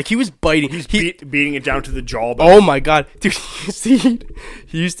 Like, he was biting. He's beating it down to the jawbone. Oh, my God. Dude,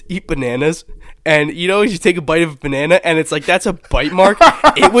 he used to eat bananas. And, you take a bite of a banana, and it's like, that's a bite mark.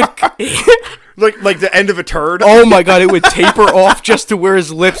 It would... Like the end of a turd? Oh my God, it would taper off just to where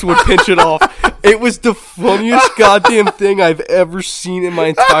his lips would pinch it off. It was the funniest goddamn thing I've ever seen in my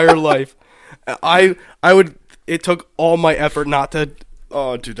entire life. It took all my effort not to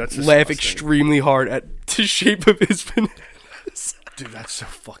that's laugh extremely hard at the shape of his bananas. Dude, that's so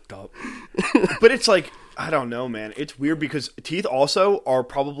fucked up. But it's like, I don't know, man. It's weird because teeth also are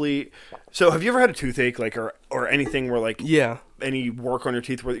probably... So have you ever had a toothache, like, or anything where, like... Yeah. Any work on your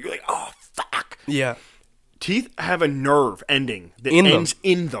teeth where you're like, oh, fuck. Yeah. Teeth have a nerve ending that ends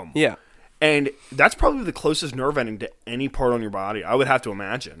in them. Yeah. And that's probably the closest nerve ending to any part on your body, I would have to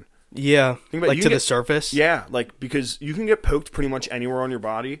imagine. Yeah. Like to the surface? Yeah, like, because you can get poked pretty much anywhere on your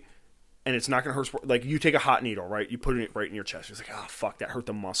body, and it's not going to hurt. Like, you take a hot needle, right? You put it right in your chest. It's like, oh, fuck, that hurt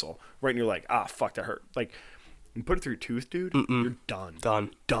the muscle. Right in your leg. Ah, fuck, that hurt. Like, you put it through your tooth, dude, you're done.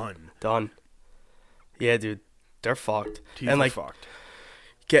 Done. Yeah, dude. They're fucked. Teeth are fucked.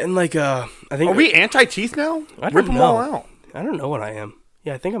 Getting like I think. Are we anti-teeth now? I don't Rip them know. all out. I don't know what I am.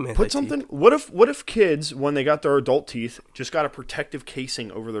 Yeah, I think I'm anti-teeth. Put something. What if kids, when they got their adult teeth, just got a protective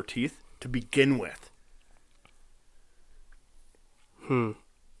casing over their teeth to begin with?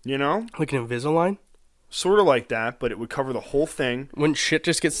 You know? Like an Invisalign? Sort of like that, but it would cover the whole thing. Wouldn't shit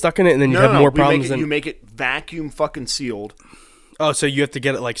just get stuck in it and then you have more problems you make it vacuum fucking sealed. Oh, so you have to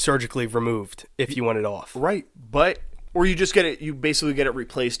get it like surgically removed if you want it off. Right. Or you just you basically get it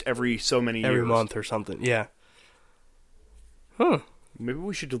replaced every so many years. Every month or something. Yeah. Huh. Maybe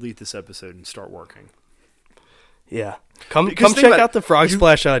we should delete this episode and start working. Yeah. Come Because check out the Frog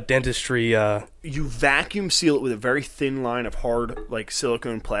Splash dentistry. You vacuum seal it with a very thin line of hard, like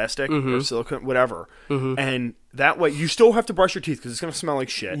silicone plastic or silicone, whatever. And that way, you still have to brush your teeth because it's going to smell like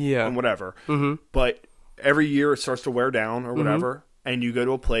shit and whatever. But every year it starts to wear down or whatever, and you go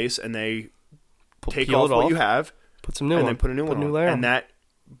to a place and they take off what you have, put some new and on. then put a new one on. layer And that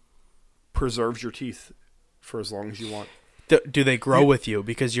preserves your teeth for as long as you want. Do they grow with you?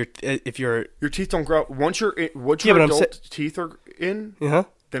 Because your teeth don't grow once your adult teeth are in.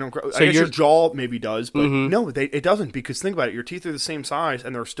 They don't grow. So I guess your jaw maybe does, but no, it doesn't. Because think about it, your teeth are the same size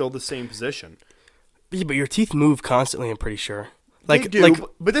and they're still the same position. Yeah, but your teeth move constantly. I'm pretty sure. They do,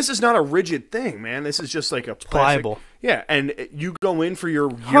 but this is not a rigid thing, man. This is just like a plastic, pliable. Yeah, and you go in for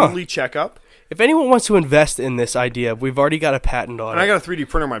your yearly checkup. If anyone wants to invest in this idea, we've already got a patent on it. And I got a 3D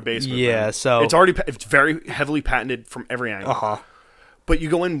printer in my basement. Yeah, man. so it's very heavily patented from every angle. But you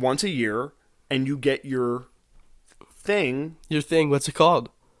go in once a year and you get your thing. Your thing, what's it called?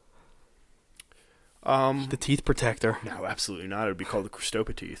 The teeth protector. No, absolutely not. It would be called the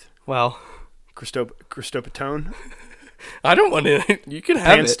Cristopa teeth. Well, Cristopatone. I don't want to. You can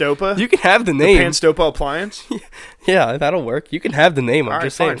have Panstopa? it. You can have the name. The Panstopa appliance? Yeah, that'll work. You can have the name. I'm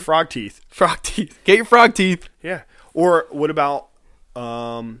just saying. Frog teeth. Frog teeth. Get your frog teeth. Yeah. Or what about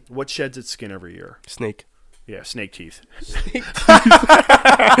what sheds its skin every year? Snake. Yeah, snake teeth.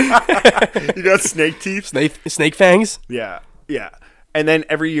 You got snake teeth? Snake fangs? Yeah. And then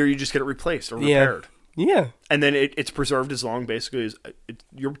every year you just get it replaced or repaired. Yeah. And then it's preserved as long, basically, as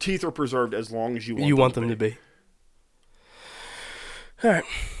your teeth are preserved as long as you want them to be. All right.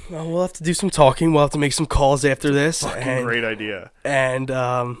 Well, we'll have to do some talking. We'll have to make some calls after this. Great idea. And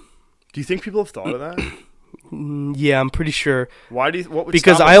do you think people have thought of that? Yeah, I'm pretty sure. What would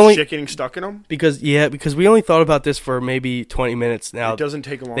because stop shit getting stuck in them? Because we only thought about this for maybe 20 minutes now. It doesn't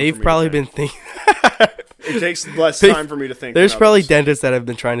take a long. They've probably been thinking. It takes less time for me to think. There's probably dentists that have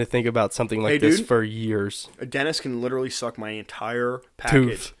been trying to think about something like this for years. A dentist can literally suck my entire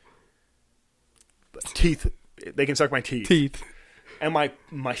package. Teeth. They can suck my teeth. And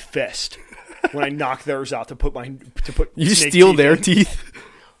my fist when I knock theirs out to put you steal their teeth.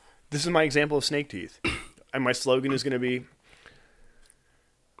 This is my example of snake teeth, and my slogan is going to be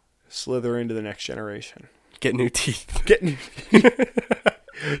slither into the next generation. Get new teeth.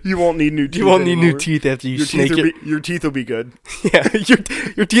 You won't need new teeth. You won't need new teeth after you snake it. Your teeth will be good. Yeah,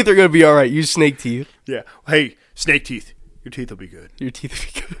 your teeth are going to be all right. Use snake teeth. Yeah. Hey, snake teeth. Your teeth will be good. Your teeth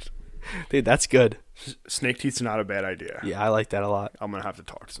will be good. Dude, that's good. Snake teeth's not a bad idea. Yeah, I like that a lot. I'm going to have to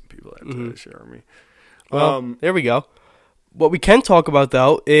talk to some people after this, Jeremy. Well, there we go. What we can talk about,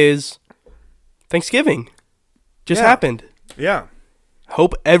 though, is Thanksgiving. Just happened. Yeah.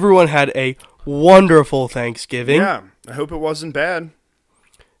 Hope everyone had a wonderful Thanksgiving. Yeah. I hope it wasn't bad.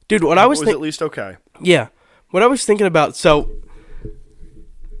 Dude, what I was at least okay. Yeah. What I was thinking about, so,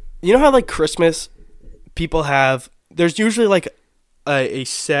 you know how, like, Christmas, people have, there's usually, like, a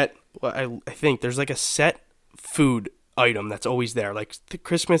set, well, I think there's, like, a set food item that's always there. Like,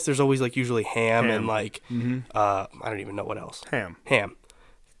 Christmas, there's always, like, usually ham. And, like, I don't even know what else. Ham.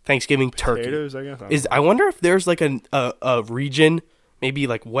 Thanksgiving, turkey. Potatoes, I guess. I wonder if there's, like, a region, maybe,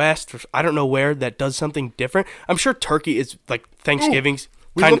 like, west, or I don't know where, that does something different. I'm sure turkey is, like, Thanksgiving's.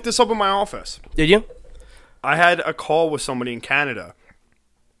 We looked this up in my office. Did you? I had a call with somebody in Canada,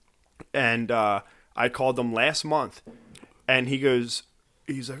 and I called them last month, and he's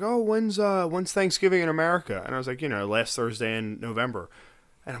like, "Oh, when's Thanksgiving in America?" And I was like, last Thursday in November.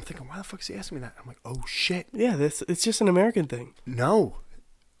 And I'm thinking, why the fuck is he asking me that? I'm like, oh shit. Yeah, it's just an American thing. No,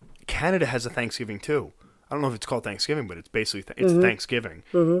 Canada has a Thanksgiving too. I don't know if it's called Thanksgiving, but it's basically it's Thanksgiving,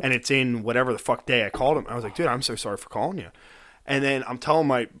 and it's in whatever the fuck day I called him. I was like, dude, I'm so sorry for calling you. And then I'm telling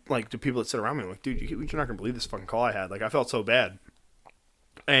the people that sit around me, I'm like, dude, you're not going to believe this fucking call I had. Like, I felt so bad.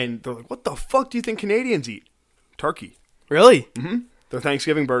 And they're like, what the fuck do you think Canadians eat? Turkey. Really? Mm-hmm. Their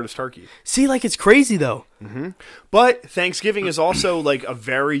Thanksgiving bird is turkey. See, like, it's crazy, though. Mm-hmm. But Thanksgiving is also, like, a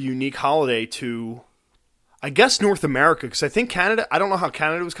very unique holiday to, I guess, North America. Because I think Canada, I don't know how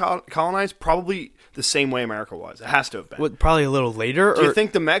Canada was colonized. Probably the same way America was. It has to have been. What, probably a little later? Do you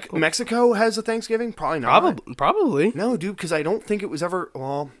think Mexico has a Thanksgiving? Probably not. Probably. No, dude, because I don't think it was ever,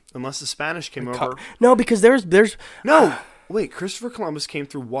 well, unless the Spanish came over. No, because there's... No, wait, Christopher Columbus came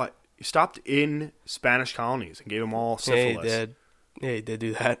through what? He stopped in Spanish colonies and gave them all syphilis. Yeah, he did. Yeah, he did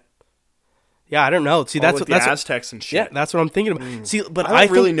do that. Yeah, I don't know. See, All that's with what the that's Aztecs and shit. yeah, that's what I'm thinking about. See, but I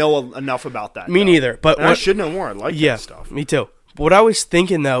don't really think, know enough about that. me though. neither. But And I should know more. I like yeah, that stuff. me too. But what I was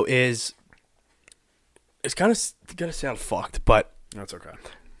thinking though is, it's kind of gonna sound fucked, but That's okay.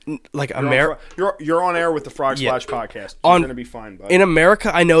 like You're on America. You're on air with the Frog Yeah. Splash podcast. On- You're gonna be fine, bud. In America,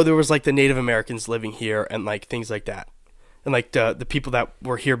 I know there was like the Native Americans living here and like things like that, and like the people that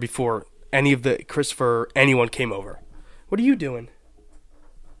were here before any of the Christopher anyone came over. What are you doing?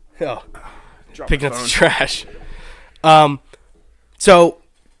 Oh, Drop picking my up the phone. trash. So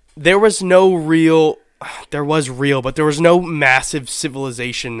there was no real. There was real, but there was no massive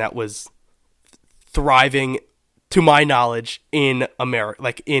civilization that was thriving, to my knowledge, in America.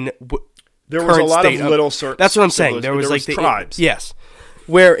 Like in There was a current lot of state little certain. That's what I'm saying. There was like the tribes, yes,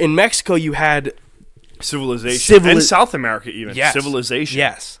 where in Mexico you had civilization, and South America even yes, civilization.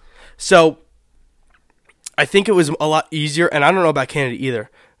 Yes. So I think it was a lot easier, and I don't know about Canada either.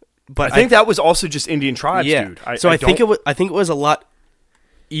 But I think that was also just Indian tribes, yeah. dude. I think it was a lot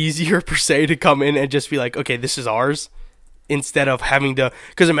easier per se to come in and just be like, okay, this is ours, instead of having to.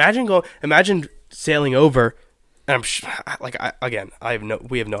 Because imagine sailing over, and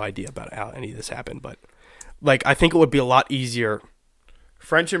we have no idea about how any of this happened, but like I think it would be a lot easier.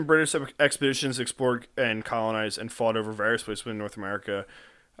 French and British expeditions explored and colonized and fought over various places in North America,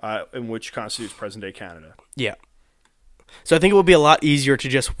 in which constitutes present-day Canada. Yeah. So I think it would be a lot easier to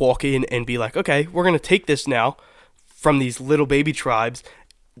just walk in and be like, okay, we're going to take this now from these little baby tribes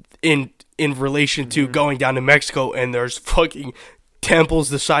in relation to going down to Mexico and there's fucking temples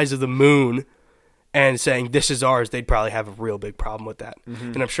the size of the moon and saying this is ours. They'd probably have a real big problem with that.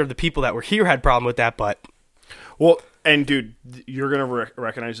 And I'm sure the people that were here had a problem with that, but... Well, and dude, you're going to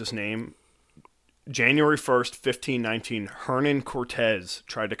recognize this name. January 1st, 1519, Hernan Cortez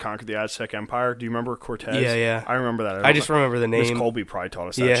tried to conquer the Aztec Empire. Do you remember Cortez? Yeah. I remember that. I just remember the Miss name. Colby probably taught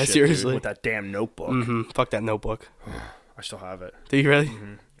us that Yeah, shit, seriously. dude, with that damn notebook. Fuck that notebook. I still have it. Do you really?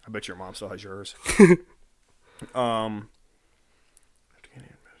 I bet your mom still has yours.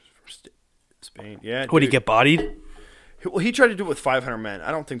 Spain. Yeah. What, did he dude. get bodied? Well, he tried to do it with 500 men. I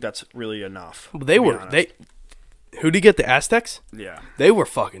don't think that's really enough. Well, to be honest. Who did he get, the Aztecs? Yeah. They were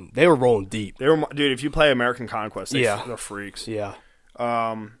rolling deep. They were, dude, if you play American Conquest, Yeah. they're freaks. Yeah.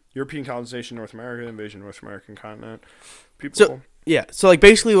 European colonization, North America, invasion of North American continent. People. So yeah, so like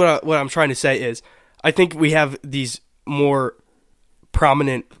basically what I'm trying to say is, I think we have these more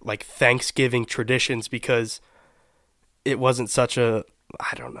prominent like Thanksgiving traditions because it wasn't such a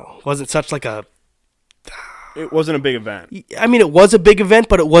it wasn't a big event. I mean, it was a big event,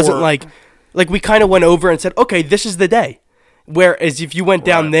 but it wasn't Or- like we kind of went over and said, okay, this is the day. Whereas if you went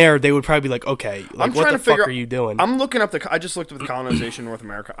down Right. there, they would probably be like, okay, like, I'm what trying the to fuck figure. are you doing? I'm looking up I just looked up the colonization of North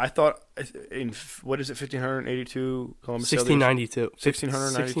America. I thought in what is it, 1582? Columbus sailed the- 1692.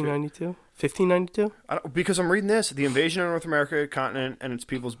 1692? 1592? Because I'm reading this, the invasion of North America continent and its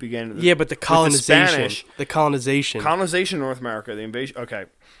peoples began. Yeah, but the colonization. Spanish. The colonization. Colonization of North America, the invasion. Okay,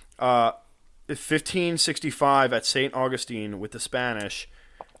 1565 at St. Augustine with the Spanish,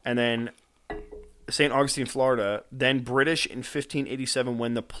 and then St. Augustine, Florida. Then British in 1587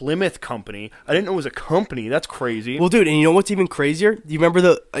 when the Plymouth Company. I didn't know it was a company. That's crazy. Well, dude, and you know what's even crazier? Do you remember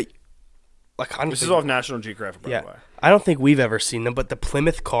the I don't This think, is off National Geographic, by the way. I don't think we've ever seen them, but the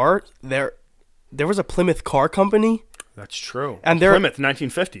Plymouth car, there was a Plymouth car company. That's true. And they're Plymouth,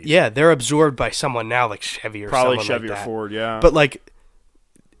 1950s. Yeah, they're absorbed by someone now, like Chevy or Probably someone Chevy like or that. Ford, yeah. But like,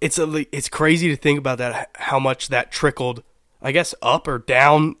 it's crazy to think about that. How much that trickled, I guess, up or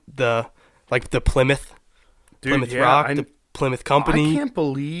down the Plymouth, Dude, Plymouth yeah, Rock, the Plymouth Company. I can't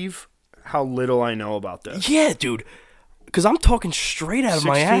believe how little I know about this. Yeah, dude. Because I'm talking straight out of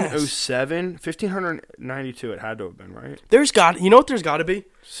my ass. 1607, 1592 it had to have been, right? You know what there's got to be?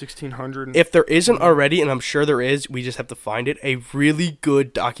 1600. If there isn't already, and I'm sure there is, we just have to find it, a really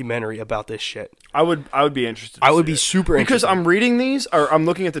good documentary about this shit. I would be interested. I would be super because interested. I'm reading these, or I'm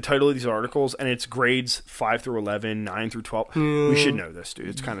looking at the title of these articles, and it's grades 5 through 11, 9 through 12. We should know this, dude.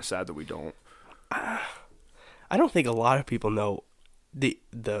 It's kind of sad that we don't. I don't think a lot of people know the.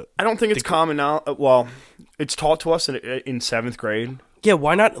 I don't think it's common now. Well, it's taught to us in 7th grade. Yeah,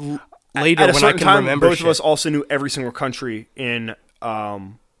 why not later At a when I certain can time, remember both shit? of us also knew every single country in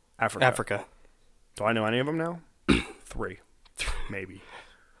Africa. Africa. Do I know any of them now? 3, maybe.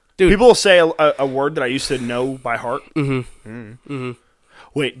 Dude. People will say a word that I used to know by heart.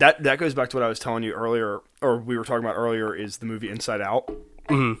 Wait, that goes back to what I was telling you earlier, or we were talking about earlier, is the movie Inside Out.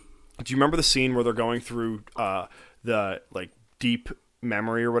 Do you remember the scene where they're going through the like deep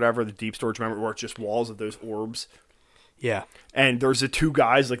memory or whatever, the deep storage memory, where it's just walls of those orbs? Yeah. And there's the two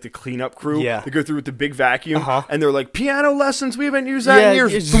guys, like the cleanup crew, Yeah. that go through with the big vacuum, Uh-huh. and they're like, piano lessons, we haven't used that in Yeah,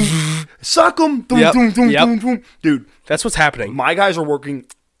 years. Suck them. Yep, yep. Dude, That's what's happening. my guys are working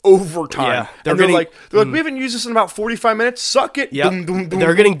overtime. Yeah, They're like, we haven't used this in about 45 minutes. Suck it. Yep.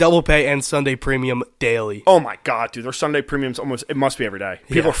 They're getting double pay and Sunday premium daily. Oh my God, dude. Their Sunday premiums it must be every day.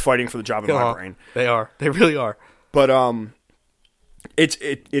 People Yeah. are fighting for the job in my brain. They are. They really are. But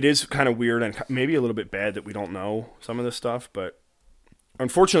it is kind of weird and maybe a little bit bad that we don't know some of this stuff, but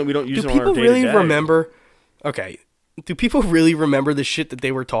unfortunately we don't use Do it on our people day-to-day. really remember? Okay. Do people really remember the shit that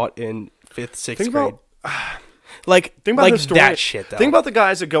they were taught in 5th, 6th Think grade? about- Like Think about like historian- that shit, though. Think about the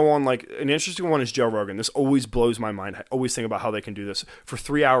guys that go on, like, an interesting one is Joe Rogan. This always blows my mind. I always think about how they can do this. For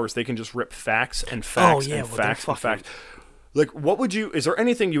 3 hours, they can just rip facts and facts yeah, and well, facts they're and facts. Like, is there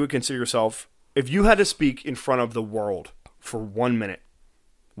anything you would consider yourself, if you had to speak in front of the world for 1 minute,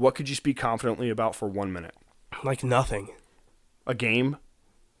 what could you speak confidently about for 1 minute? Like nothing. A game?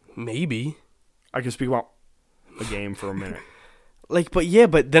 Maybe. I can speak about a game for a minute.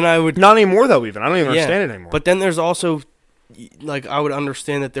 But then I would... Not anymore, though, even. I don't even Yeah, understand it anymore. But then there's also, like, I would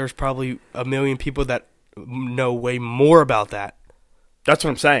understand that there's probably a million people that know way more about that. That's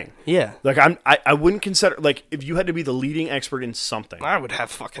what I'm saying. Yeah. Like, I wouldn't consider, like, if you had to be the leading expert in something. I would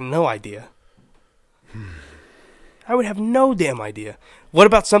have fucking no idea. I would have no damn idea. What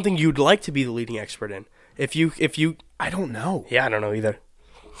about something you'd like to be the leading expert in? If you... I don't know. Yeah, I don't know either.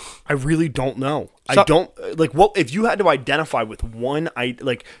 I really don't know. So- I don't like what if you had to identify with one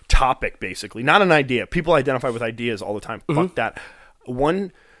topic, basically, not an idea. People identify with ideas all the time. Fuck that.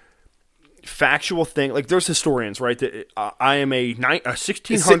 One factual thing. Like, there's historians, right? That I am a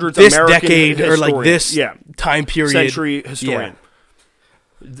 1600s This American decade historian. or like this time period. Century historian.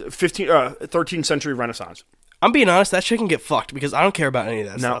 13th century Renaissance. I'm being honest, that shit can get fucked because I don't care about any of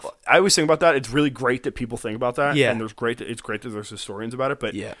that Now, stuff. I always think about that. It's really great that people think about that. Yeah. And it's great that there's historians about it.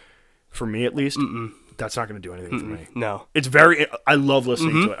 But Yeah. for me, at least, that's not going to do anything for me. No. It's I love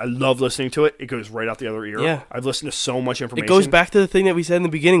listening to it. I love listening to it. It goes right out the other ear. Yeah. I've listened to so much information. It goes back to the thing that we said in the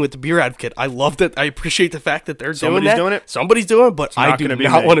beginning with the beer advocate. I love that. I appreciate the fact that they're Somebody's doing it. Somebody's doing it, but I not do gonna be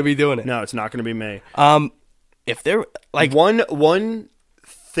not me. want to be doing it. No, it's not going to be me. If they're like, One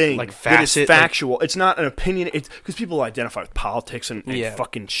thing Like that is facet, factual. It's not an opinion. It's because people identify with politics and Yeah.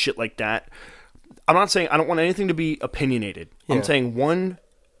 fucking shit like that. I'm not saying I don't want anything to be opinionated. Yeah. I'm saying one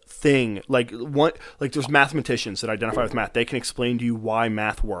thing, like there's mathematicians that identify with math. They can explain to you why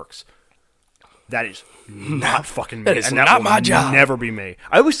math works. That is not fucking me. That is and not will my job. Never be me.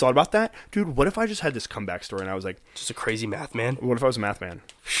 I always thought about that, dude. What if I just had this comeback story and I was like, just a crazy math man. what if I was a math man?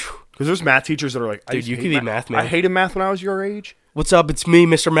 Because there's math teachers that are like, I Dude, just you hate could be math man. I hated math when I was your age. What's up? It's me,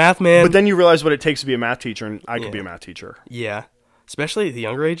 Mr. Math Man. But then you realize what it takes to be a math teacher, and I could Yeah. be a math teacher. Yeah. Especially at the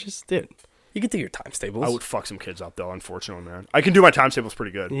younger ages. Dude, you can do your times tables. I would fuck some kids up, though, unfortunately, man. I can do my times tables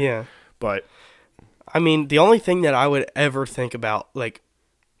pretty good. Yeah. But I mean, the only thing that I would ever think about, like,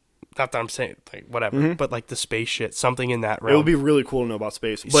 not that I'm saying, like, whatever, but, like, the space shit, something in that realm. it would be really cool to know about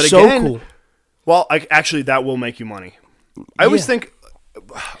space. But so again, cool. well, actually, that will make you money. I always Yeah. think,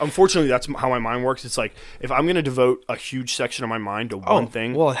 unfortunately, that's how my mind works. It's like, if I'm going to devote a huge section of my mind to one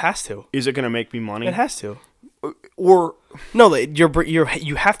thing, Well, it has to. is it going to make me money? It has to. Or No, like,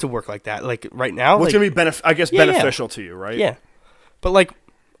 you have to work like that. Like, right now, what's like, going to be, beneficial to you, right? yeah. But, like,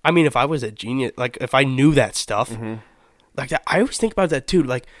 I mean, if I was a genius, like, if I knew that stuff, Mm-hmm. like that, I always think about that, too.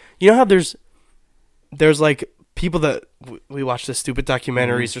 Like, you know how there's like, people that, we watch the stupid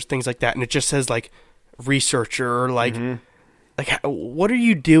documentaries, there's things like that, and it just says, like, researcher, or, like, what are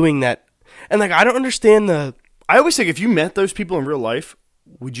you doing that, and, like, I don't understand I always think if you met those people in real life,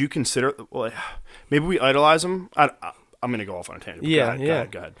 would you consider, well, maybe we idolize them? I'm going to go off on a tangent. Yeah,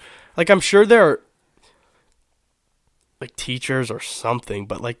 Go ahead. like, I'm sure there are, like, teachers or something,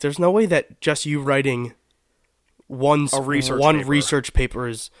 but, like, there's no way that just you writing one research paper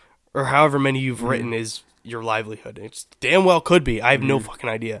is, or however many you've written, is your livelihood. It's damn well could be. I have no fucking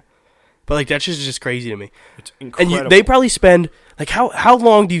idea. But, like, that's just crazy to me. It's incredible. And they probably spend, like, how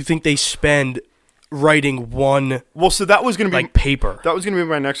long do you think they spend writing one, Well, so that was going to be like, paper? that was going to be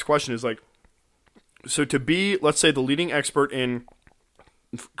my next question. Is like, so to be, let's say, the leading expert in,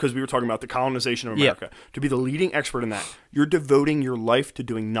 because we were talking about the colonization of America, to be the leading expert in that, you're devoting your life to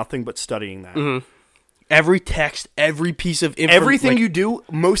doing nothing but studying that. Every text, every piece of information. Everything you do,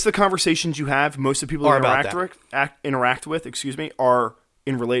 most of the conversations you have, most of the people you Are about interact with, are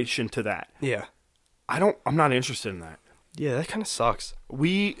in relation to that. Yeah. I'm not interested in that. Yeah, that kind of sucks.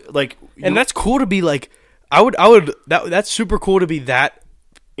 We like, And that's cool to be like, that's super cool to be that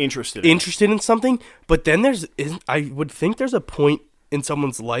interested in something, but then I would think there's a point in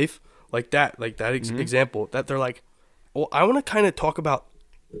someone's life like that example that they're like, Well, I want to kind of talk about,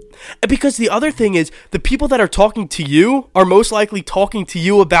 because the other thing is the people that are talking to you are most likely talking to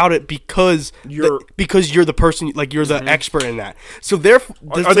you about it because you're the person, like you're the expert in that. So therefore,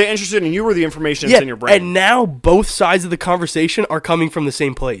 are they interested in you or the information that's in your brain? And now both sides of the conversation are coming from the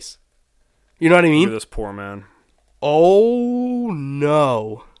same place. You know what I mean? You're this poor man. Oh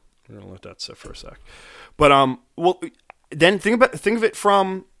no! I'm gonna let that sit for a sec. But well, then think of it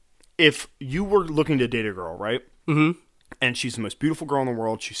from if you were looking to date a girl, right? Mm-hmm. And she's the most beautiful girl in the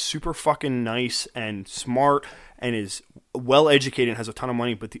world. She's super fucking nice and smart and is well educated and has a ton of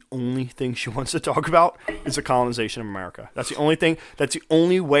money. But the only thing she wants to talk about is the colonization of America. That's the only thing. That's the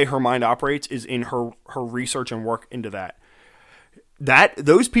only way her mind operates, is in her research and work into that.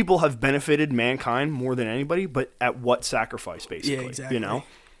 Those people have benefited mankind more than anybody, but at what sacrifice, basically? Yeah, exactly. You know?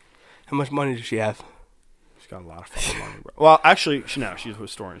 How much money does she have? She's got a lot of fucking money, bro. Well, actually, she's a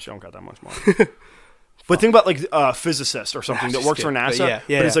historian. She don't got that much money. But think about like a physicist or something that works for NASA,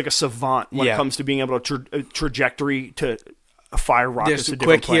 but is like a savant when it comes to being able to trajectory to fire rockets to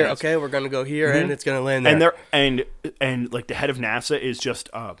different planets. Here, okay, we're gonna go here, and it's gonna land there. And like the head of NASA is just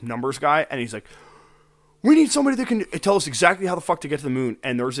a numbers guy, and he's like, we need somebody that can tell us exactly how the fuck to get to the moon.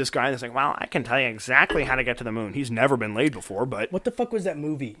 And there's this guy that's like, well, I can tell you exactly how to get to the moon. He's never been laid before, but what the fuck was that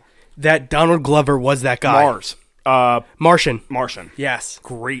movie? That Donald Glover was that guy. Mars. Martian. Yes.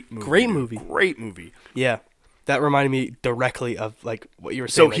 Great movie. Great movie. Yeah. That reminded me directly of like what you were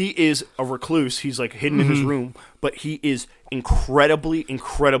saying. So he is a recluse. He's like hidden in his room, but he is incredibly,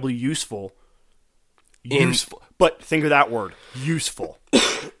 incredibly useful. But think of that word. Useful.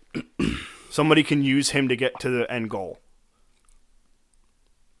 Somebody can use him to get to the end goal.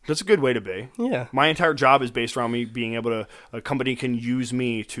 That's a good way to be. Yeah. My entire job is based around me being able to, a company can use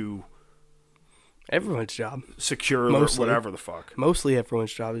me to... Everyone's job. Secure whatever the fuck. Mostly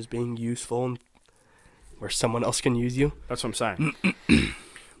everyone's job is being useful and where someone else can use you. That's what I'm saying.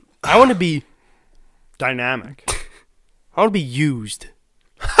 I want to be... Dynamic. I want to be used.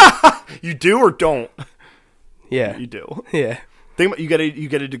 You do or don't? Yeah. You do. Yeah. Think about, you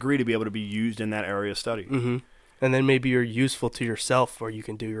get a degree to be able to be used in that area of study. Mm-hmm. And then maybe you're useful to yourself, or you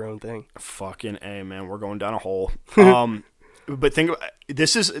can do your own thing. Fucking A, man. We're going down a hole. But think about,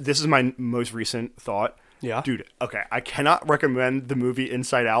 this is my most recent thought. Yeah. Dude, okay. I cannot recommend the movie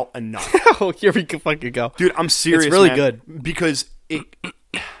Inside Out enough. Oh, here we can fucking go. Dude, I'm serious. It's really man, good. because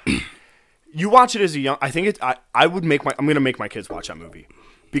you watch it as a young, I think I'm going to make my kids watch that movie,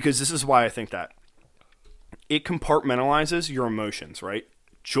 because this is why I think that it compartmentalizes your emotions, right?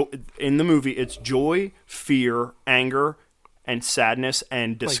 In the movie, it's joy, fear, anger, and sadness,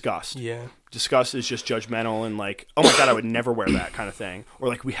 and disgust. Like, yeah. Disgust is just judgmental and like, oh my God, I would never wear that kind of thing. Or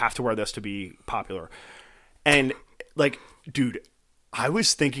like, we have to wear this to be popular. And like, dude, I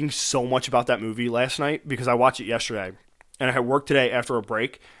was thinking so much about that movie last night because I watched it yesterday. And I had work today after a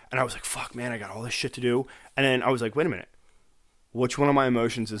break. And I was like, fuck, man, I got all this shit to do. And then I was like, wait a minute. Which one of my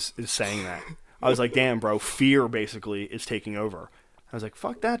emotions is saying that? I was like, damn, bro, fear basically is taking over. I was like,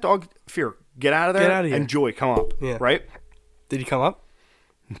 fuck that, dog. Fear. Get out of there. Get out of here. And joy, come up. Yeah. Right? Did he come up?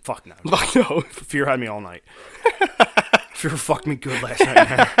 Fuck no. Fuck no. Fear had me all night. Fear fucked me good last night,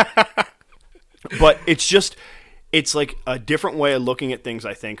 man. But it's like a different way of looking at things,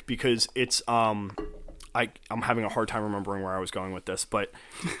 I think, because it's, I'm having a hard time remembering where I was going with this, but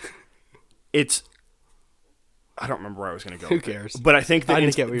it's, I don't remember where I was going to go. Who cares? But I think that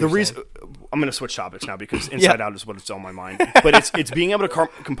the reason I'm going to switch topics now because Inside Out is what's on my mind. But it's being able to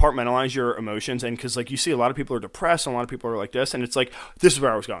compartmentalize your emotions, and because like you see a lot of people are depressed and a lot of people are like this, and it's like this is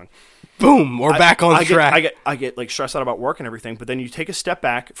where I was going. Boom, we're back on track. I get like stressed out about work and everything, but then you take a step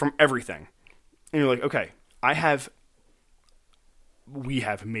back from everything, and you're like, okay, we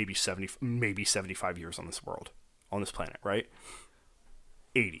have maybe 75 years on this world, on this planet, right?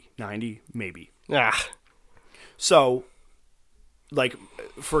 80, 90, maybe. So, like,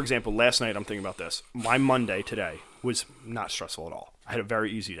 for example, last night, I'm thinking about this. My Monday today was not stressful at all. I had a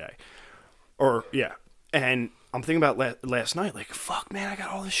very easy day. And I'm thinking about last night, like, fuck, man, I got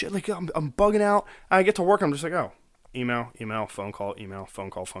all this shit. Like, I'm bugging out. I get to work, I'm just like, oh, email, phone call, email,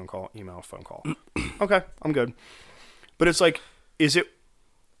 phone call, email, phone call. Okay, I'm good. But it's like, if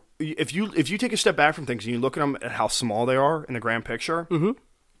you take a step back from things and you look at them at how small they are in the grand picture,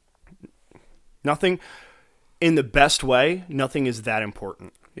 nothing... In the best way, nothing is that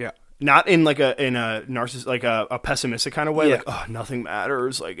important. Yeah. Not in like a narcissist, like a pessimistic kind of way. Yeah. Like, oh, nothing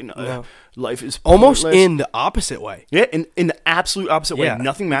matters. Like, no. Life is almost in the opposite way. Yeah, in the absolute opposite way.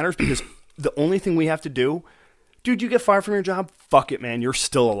 Nothing matters because the only thing we have to do, dude, you get fired from your job, fuck it, man. You're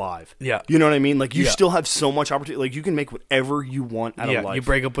still alive. Yeah. You know what I mean? Like, you still have so much opportunity. Like, you can make whatever you want out of life. You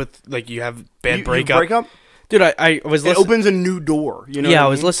break up with, like, you have bad breakup. You break up? Dude, I was It listening. opens a new door. You know? Yeah, what I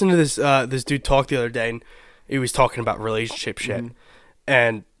was mean? listening to this dude talk the other day, and he was talking about relationship shit,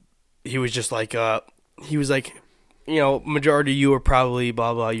 and he was just like, he was like, majority of you are probably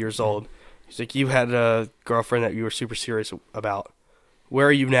blah blah years old. He's like, you had a girlfriend that you were super serious about. Where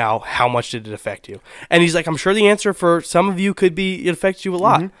are you now? How much did it affect you? And he's like, I'm sure the answer for some of you could be it affects you a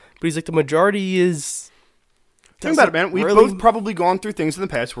lot, but he's like, the majority is. Think about it, man. We've really- both probably gone through things in the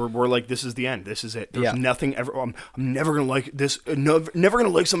past where we're like, this is the end. This is it. There's Yeah. nothing ever. I'm never going to like this. Never going to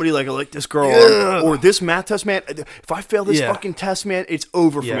like somebody like I like this girl. Yeah. Or this math test, man. If I fail this Yeah. fucking test, man, it's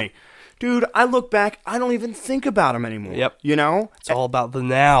over for Yeah. me. Dude, I look back, I don't even think about him anymore. Yep. You know? It's all about the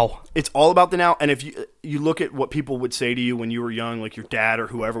now. It's all about the now. And if you look at what people would say to you when you were young, like your dad or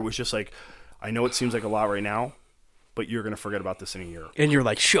whoever was just like, I know it seems like a lot right now, but you're going to forget about this in a year. And you're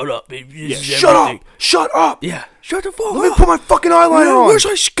like, shut up, baby. Yeah, This is shut everything." up! Shut up! Yeah. Shut the fuck Let me up. put my fucking eyeliner on. Where's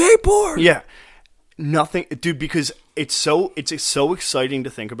my skateboard? Yeah. Nothing, dude, because it's so exciting to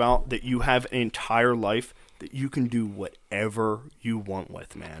think about that you have an entire life that you can do whatever you want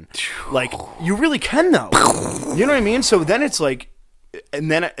with, man. Like, you really can, though. You know what I mean? So then it's like,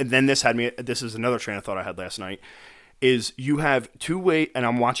 and then this had me, this is another train of thought I had last night, is you have two-way, and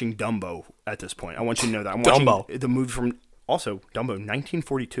I'm watching Dumbo at this point. I want you to know that. I'm watching Dumbo. the movie from, also, Dumbo,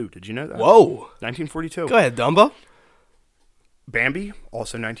 1942. Did you know that? Whoa. 1942. Go ahead, Dumbo. Bambi,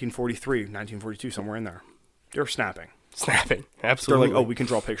 also 1943, 1942, somewhere in there. They're snapping. Snapping. They're Absolutely. like, oh, we can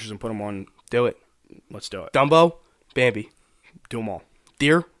draw pictures and put them on. Do it. Let's do it. Dumbo, Bambi, Do them all.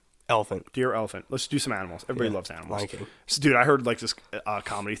 deer, elephant. Deer, elephant. Let's do some animals. Everybody Yeah. loves animals. Lion King. So, dude, I heard like this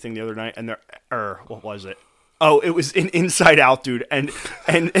comedy thing the other night, and what was it? Oh, it was in Inside Out, dude. And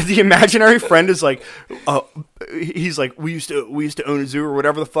the imaginary friend is like, he's like, we used to own a zoo or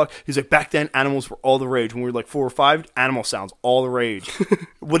whatever the fuck. He's like, back then animals were all the rage. When we were like 4 or 5, animal sounds all the rage.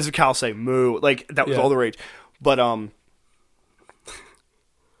 What does a cow say? Moo. Like that was Yeah. all the rage. But I'm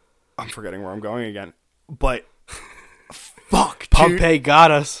forgetting where I'm going again. But fuck, dude. Pompeii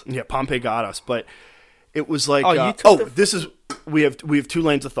got us. Yeah, Pompeii got us, but it was like, Oh, you took the- this is we have two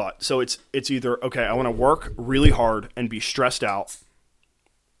lanes of thought. So it's either okay, I want to work really hard and be stressed out.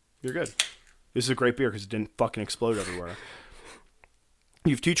 You're good. This is a great beer because it didn't fucking explode everywhere.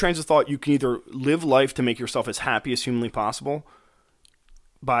 You have two trains of thought. You can either live life to make yourself as happy as humanly possible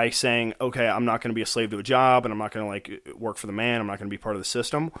by saying, okay, I'm not going to be a slave to a job and I'm not going to like work for the man. I'm not going to be part of the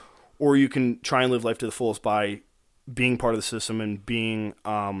system. Or you can try and live life to the fullest by being part of the system and being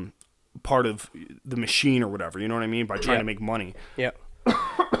part of the machine or whatever. You know what I mean? By trying to make money. Yeah.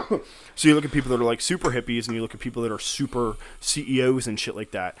 So you look at people that are like super hippies and you look at people that are super CEOs and shit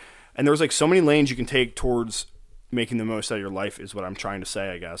like that. And there's like so many lanes you can take towards making the most out of your life is what I'm trying to say,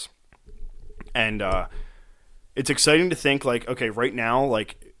 I guess. And it's exciting to think like, okay, right now,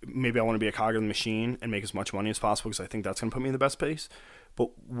 like maybe I want to be a cog in the machine and make as much money as possible because I think that's going to put me in the best place. But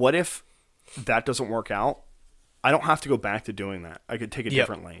what if that doesn't work out? I don't have to go back to doing that. I could take a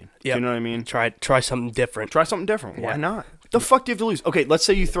different lane. Do Yep. you know what I mean? Try something different. Try something different. Why Yeah. not? The fuck do you have to lose? Okay, let's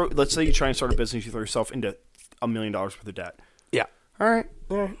say you try and start a business, you throw yourself into $1 million worth of debt. Yeah. All right.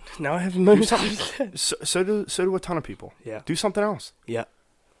 Now I have a million dollars. So do a ton of people. Yeah. Do something else. Yeah.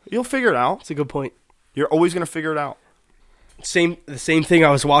 You'll figure it out. That's a good point. You're always gonna figure it out. The same thing I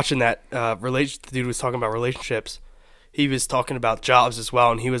was watching that the dude was talking about relationships. He was talking about jobs as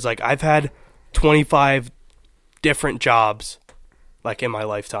well, and he was like, I've had 25 different jobs like in my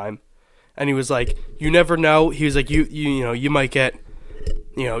lifetime. And he was like, you never know. He was like, you might get,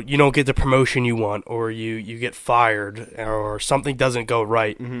 you don't get the promotion you want, or you get fired, or something doesn't go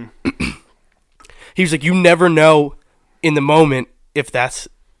right. Mm-hmm. He was like, you never know in the moment if that's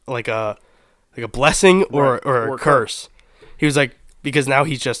like a blessing or a curse. He was like, because now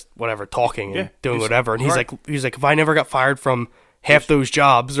he's just whatever talking and doing whatever. And he's like, if I never got fired from half those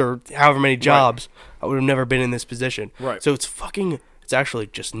jobs or however many jobs, I would have never been in this position. Right. So it's actually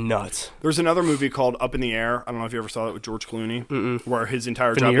just nuts. There's another movie called Up in the Air. I don't know if you ever saw it with George Clooney, where his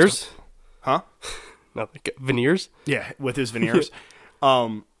entire job Veneers? is huh? Nothing. Veneers? Yeah, with his veneers.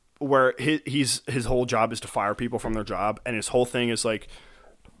 Where his whole job is to fire people from their job, and his whole thing is like,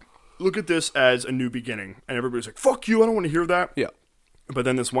 look at this as a new beginning, and everybody's like, fuck you, I don't want to hear that. Yeah. But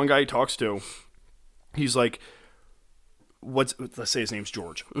then this one guy he talks to, he's like, let's say his name's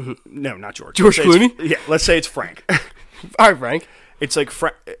George. Mm-hmm. No, not George. George Clooney? Yeah, let's say it's Frank. All right, Frank. It's like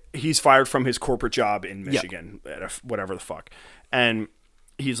he's fired from his corporate job in Michigan, at whatever the fuck. And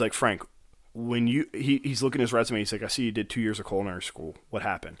he's like, Frank, when he's looking at his resume, he's like, I see you did 2 years of culinary school. What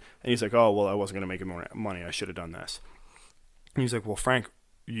happened? And he's like, oh, well, I wasn't going to make more money. I should have done this. And he's like, well, Frank,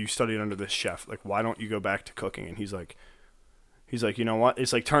 you studied under this chef. Like, why don't you go back to cooking? And he's like, He's like, you know what?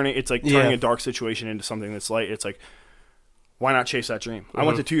 It's like turning a dark situation into something that's light. It's like, why not chase that dream? I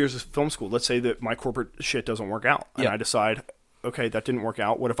went to 2 years of film school. Let's say that my corporate shit doesn't work out, and I decide, okay, that didn't work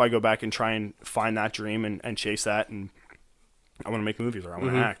out. What if I go back and try and find that dream and chase that? And I want to make movies, or I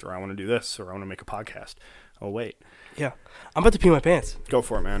want to act, or I want to do this, or I want to make a podcast. Oh wait, yeah, I'm about to pee my pants. Go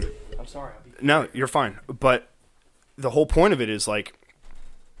for it, man. I'm sorry. No, you're fine. But the whole point of it is like,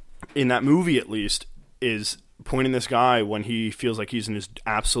 in that movie at least, is pointing this guy when he feels like he's in his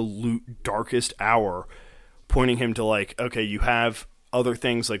absolute darkest hour, pointing him to like, okay, you have other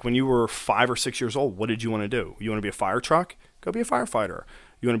things. Like when you were 5 or 6 years old, what did you want to do? You want to be a fire truck? Go be a firefighter.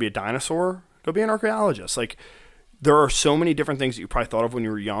 You want to be a dinosaur? Go be an archaeologist. Like there are so many different things that you probably thought of when you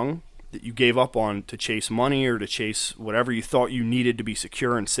were young that you gave up on to chase money or to chase whatever you thought you needed to be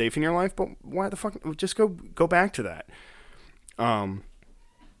secure and safe in your life. But why the fuck? Just go back to that.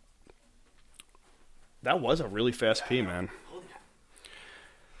 That was a really fast pee, man.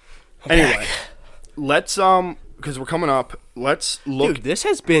 Anyway, let's because we're coming up. Let's look. Dude, this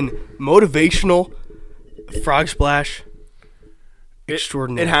has been motivational. Frog splash.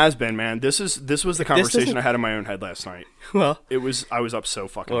 Extraordinary. It has been, man. This was the conversation I had in my own head last night. Well, I was up so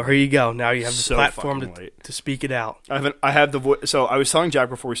fucking. Well, here you go. Now you have the So platform fucking to speak it out. I have the voice. So I was telling Jack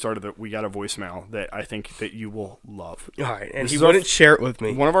before we started that we got a voicemail that I think that you will love. All right, and This he is wouldn't share it with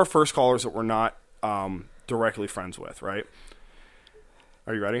me. One of our first callers that we're not directly friends with, right?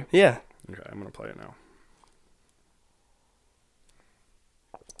 Are you ready? Yeah. Okay, I'm gonna play it now.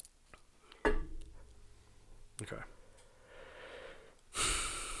 Okay.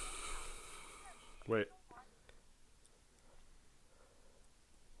 Wait.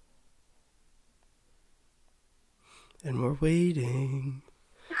 ，And we're waiting。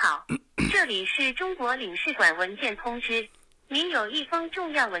你好，这里是中国领事馆文件通知，您有一封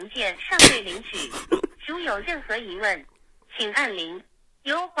重要文件尚未领取，如有任何疑问，请按0，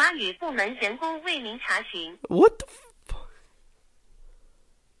由华语部门人工为您查询。 What the fuck？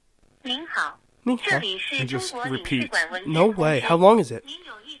 您好，这里是中国领事馆文件 No 通知。 way. How long is it? 您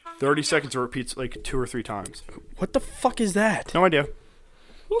有一封 30 seconds repeats like 2 or 3 times. What the fuck is that? No idea.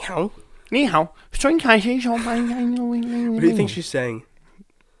 你好。你好， What do you think she's saying?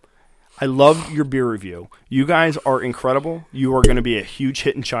 I love your beer review. You guys are incredible. You are going to be a huge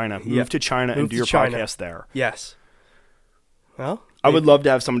hit in China. Move Yeah. to China Move and to do your China. podcast there. Yes. Well, I would love to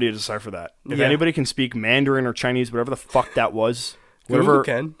have somebody to decipher that. If Yeah. anybody can speak Mandarin or Chinese, whatever the fuck that was, Google whatever.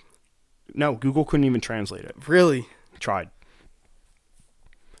 can. No, Google couldn't even translate it. Really? Tried.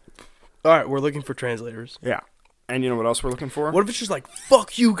 All right, we're looking for translators. Yeah. And you know what else we're looking for? What if it's just like,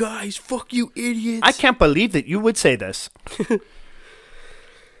 fuck you guys, fuck you idiots? I can't believe that you would say this.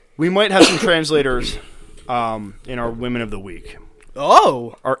 We might have some translators in our Women of the Week.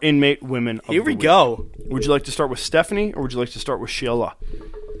 Oh, Our inmate women of here the we week. go. Would you like to start with Stephanie or would you like to start with Sheila?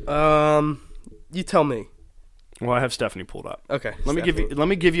 You tell me. Well, I have Stephanie pulled up. Okay. Let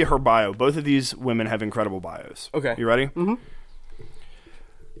me give you her bio. Both of these women have incredible bios. Okay. You ready? Mm-hmm.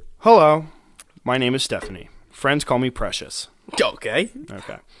 Hello, my name is Stephanie. Friends call me Precious. Okay.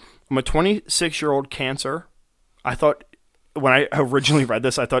 Okay. I'm a 26-year-old cancer. I thought when I originally read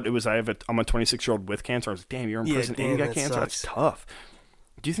this, I thought it was I'm a 26-year-old with cancer. I was like, damn, you're in prison and you got that cancer. That's sucks. tough.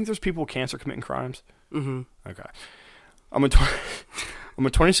 Do you think there's people with cancer committing crimes? Mm-hmm. Okay. I'm a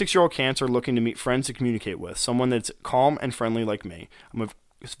 26-year-old cancer looking to meet friends to communicate with, someone that's calm and friendly like me. I'm a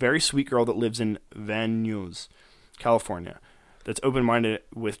very sweet girl that lives in Van Nuys, California, that's open-minded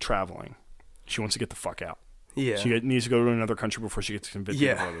with traveling. She wants to get the fuck out. Yeah. She needs to go to another country before she gets convicted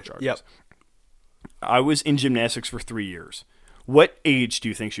of other charges. Yep. I was in gymnastics for 3 years. What age do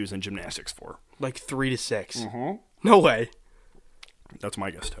you think she was in gymnastics for? Like 3 to 6. Mm-hmm. No way. That's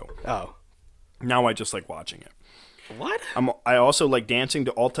my guess, too. Oh. Now I just like watching it. What? I also like dancing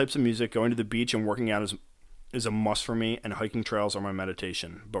to all types of music. Going to the beach and working out is a must for me, and hiking trails are my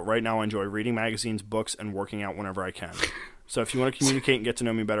meditation. But right now I enjoy reading magazines, books, and working out whenever I can. So if you want to communicate and get to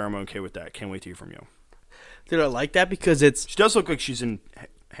know me better, I'm okay with that. Can't wait to hear from you. Dude, I like that because it's... She does look like she's in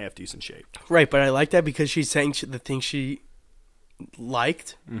half decent shape. Right, but I like that because she's saying the things she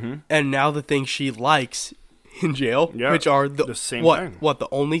liked, and now the things she likes in jail, Yeah, which are the same what, thing. What, the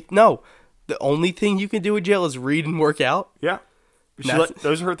only... No. The only thing you can do in jail is read and work out? Yeah.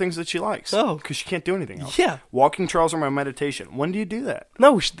 Those are her things that she likes. Oh. Because she can't do anything else. Yeah. Walking trails are my meditation. When do you do that?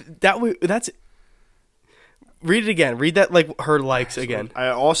 No, that's... Read it again. Read that like her likes again. I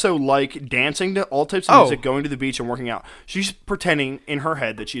also like dancing to all types of music, going to the beach, and working out. She's pretending in her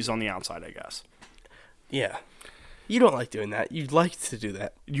head that she's on the outside, I guess. Yeah. You don't like doing that. You'd like to do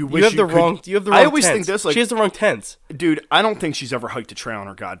that. You You have the wrong. You have the wrong. I always think tense. this, like- she has the wrong tense. Dude, I don't think she's ever hiked a trail in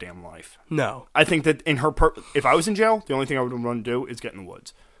her goddamn life. No. I think that in her, if I was in jail, the only thing I would want to do is get in the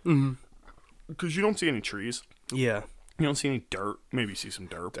woods. Mm-hmm. Because you don't see any trees. Yeah. You don't see any dirt. Maybe you see some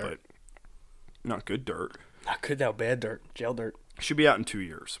dirt, but not good dirt. Not good now. Bad dirt. Jail dirt. She'll be out in 2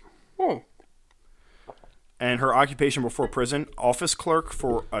 years. Oh. And her occupation before prison: office clerk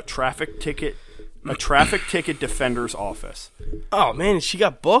for a traffic ticket defender's office. Oh man, she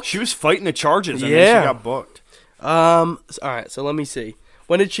got booked. She was fighting the charges, and Yeah. then she got booked. All right. So let me see.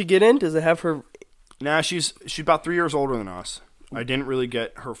 When did she get in? Does it have her? Nah, she's about 3 years older than us. I didn't really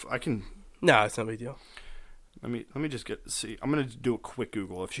get her. I can. No, it's not a big deal. Let me just see. I'm gonna do a quick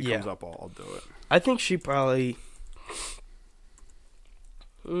Google. If she comes up, I'll do it. I think she probably.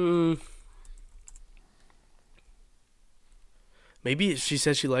 Maybe she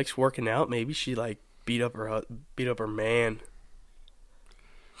says she likes working out. Maybe she like beat up her man.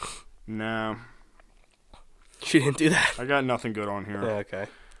 Nah, She didn't do that. I got nothing good on here. Yeah,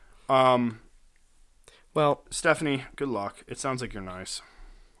 okay. Well, Stephanie, good luck. It sounds like you're nice.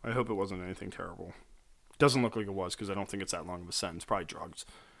 I hope it wasn't anything terrible. Doesn't look like it was because I don't think it's that long of a sentence. Probably drugs.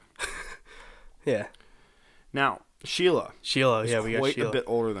 yeah. Now, Sheila. Sheila, yeah, we got quite Sheila. a bit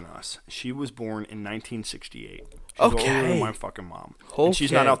older than us. She was born in 1968. She's Okay. older than my fucking mom. And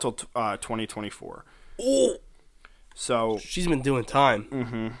she's not Okay. out till 2024. Oh, So, she's been doing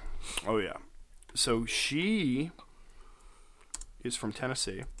time. oh yeah. So she is from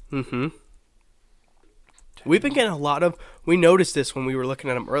Tennessee. Mm-hmm. We've been getting a lot of. We noticed this when we were looking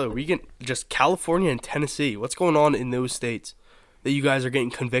at them earlier. We get just California and Tennessee. What's going on in those states that you guys are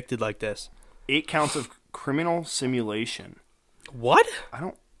getting convicted like this? 8 counts of criminal simulation. What?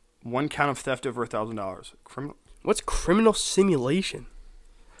 1 count of theft over $1,000. What's criminal simulation?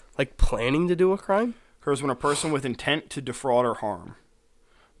 Like planning to do a crime? Occurs when a person with intent to defraud or harm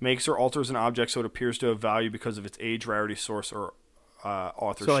makes or alters an object so it appears to have value because of its age, rarity, source, or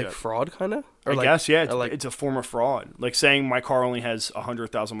authorship. So like fraud, kind of? I guess, yeah. It's a form of fraud. Like saying my car only has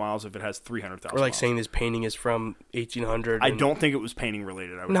 100,000 miles if it has 300,000 Or like miles. saying this painting is from 1800. I don't think it was painting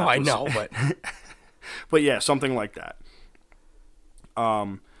related. No, I know, but But yeah, something like that.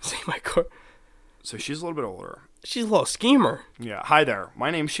 say my car. So she's a little bit older. She's a little schemer. Yeah. Hi there. My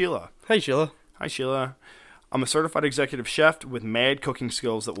name's Sheila. Hey, Sheila. Hi, Sheila. I'm a certified executive chef with mad cooking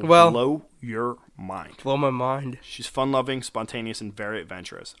skills that will blow your mind. Blow my mind. She's fun-loving, spontaneous, and very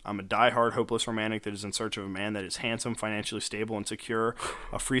adventurous. I'm a die-hard, hopeless romantic that is in search of a man that is handsome, financially stable, and secure,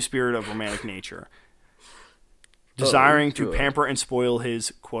 a free spirit of romantic nature, desiring to pamper and spoil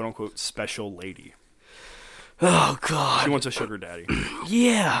his quote-unquote special lady. Oh, God. She wants a sugar daddy.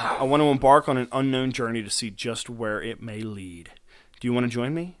 Yeah. I want to embark on an unknown journey to see just where it may lead. Do you want to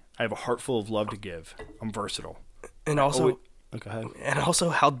join me? I have a heart full of love to give. I'm versatile. And also, Go ahead. and also,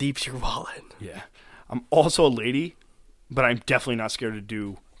 how deep's your wallet? Yeah. I'm also a lady, but I'm definitely not scared to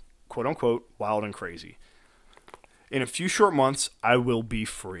do, quote unquote, wild and crazy. In a few short months, I will be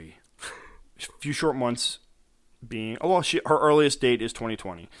free. A few short months being, her earliest date is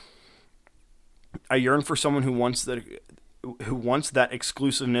 2020. I yearn for someone who wants that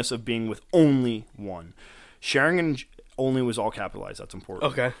exclusiveness of being with only one. Sharing and only was all capitalized. That's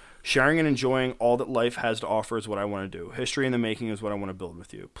important. Okay. Sharing and enjoying all that life has to offer is what I want to do. History in the making is what I want to build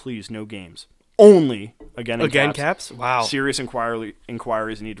with you. Please, no games. Only, again caps? Wow. Serious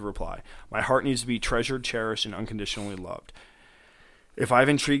inquiries need to reply. My heart needs to be treasured, cherished, and unconditionally loved. If I've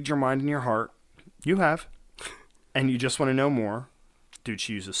intrigued your mind and your heart, you have, and you just want to know more, dude,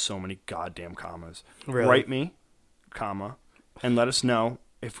 she uses so many goddamn commas. Really? Write me, comma, and let us know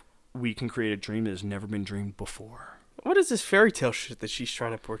if we can create a dream that has never been dreamed before. What is this fairy tale shit that she's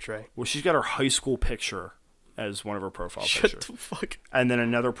trying to portray? Well, she's got her high school picture as one of her profile Shut pictures. the fuck. And then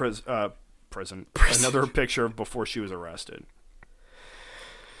another another picture of before she was arrested.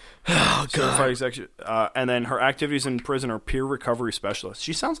 Oh, God. And then her activities in prison are peer recovery specialist.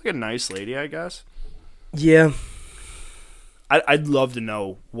 She sounds like a nice lady, I guess. Yeah. I'd love to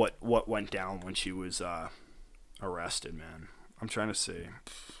know what went down when she was arrested, man. I'm trying to see.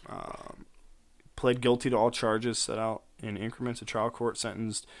 Pled guilty to all charges set out in increments of trial court,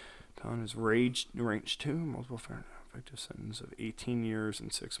 sentenced on his range 2, multiple effective sentence of 18 years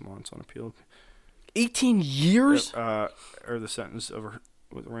and 6 months on appeal. 18 years? Or the sentence of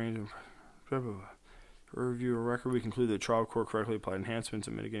with a range of review a record, we conclude that the trial court correctly applied enhancements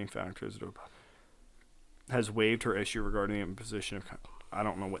and mitigating factors. Has waived her issue regarding the imposition of. I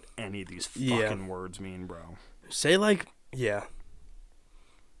don't know what any of these fucking words mean, bro. Say yeah.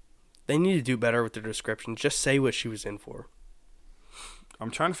 They need to do better with their description. Just say what she was in for.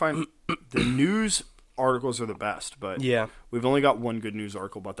 I'm trying to find the news articles are the best, but Yeah. we've only got one good news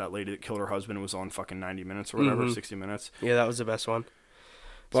article about that lady that killed her husband and was on fucking 90 minutes or whatever, 60 minutes. Yeah, that was the best one.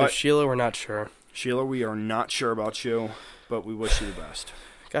 So But- Sheila, we're not sure. Sheila, we are not sure about you, but we wish you the best.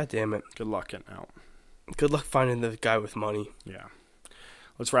 God damn it. Good luck getting out. Good luck finding the guy with money. Yeah.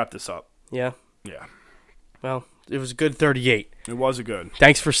 Let's wrap this up. Yeah. Yeah. Well, it was a good 38. It was a good.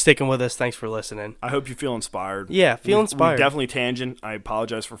 Thanks for sticking with us. Thanks for listening. I hope you feel inspired. Yeah, feel We inspired. definitely tangent. I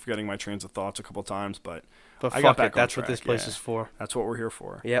apologize for forgetting my trains of thoughts a couple times, but But I got fuck back it. on That's what this track, place yeah. is for. that's what we're here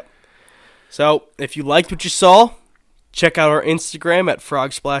for. Yep. So, if you liked what you saw, check out our Instagram at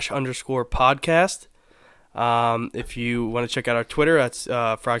FrogSplash_podcast. If you want to check out our Twitter, that's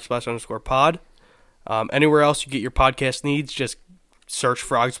FrogSplash_pod. Anywhere else you get your podcast needs, just search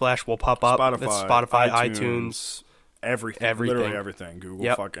Frog Splash. Will pop up. Spotify, That's Spotify, iTunes. everything. Everything. Literally everything. Google,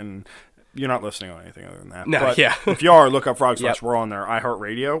 Yep. fucking. You're not listening on anything other than that. No, but yeah. if you are, look up Frog Splash. Yep. We're on there.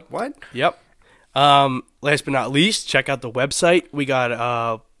 iHeartRadio. What? Yep. Last but not least, check out the website. We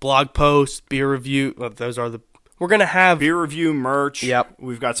got blog posts, beer review. Well, those are the. We're gonna have Beer review, merch. Yep.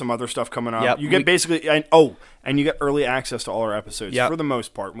 We've got some other stuff coming up. Yep. You get basically, and you get early access to all our episodes Yep. for the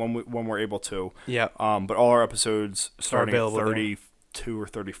most part when we're able to. Yep. But all our episodes starting at available there. 32 or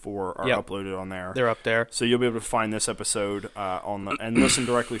 34 are Yep. uploaded on there. They're up there. So you'll be able to find this episode and listen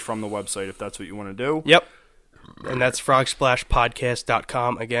directly from the website if that's what you want to do. Yep. And that's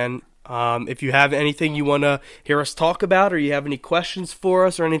frogsplashpodcast.com again. If you have anything you want to hear us talk about or you have any questions for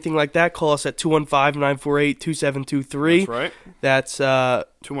us or anything like that, call us at 215-948-2723. That's right. That's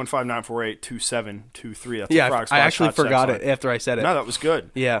 215-948-2723. That's yeah, a Frog I Splash actually hot sex forgot line. it after I said it. No, that was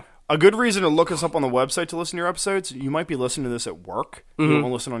good. Yeah. A good reason to look us up on the website to listen to your episodes. You might be listening to this at work. You don't want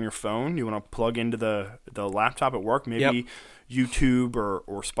to listen on your phone. You want to plug into the laptop at work. Maybe Yep. YouTube or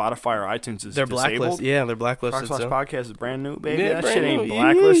Spotify or iTunes is They're disabled. blacklisted. Yeah, they're Frog blacklisted. Splash So, Podcast is brand new, baby. Yeah, that brand shit ain't new.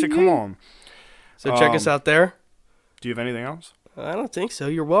 blacklisted. Yeah, Come yeah. on. so check us out there. Do you have anything else? I don't think so.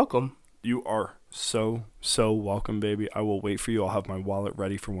 You're welcome. You are so welcome, baby. I will wait for you. I'll have my wallet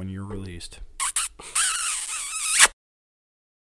ready for when you're released.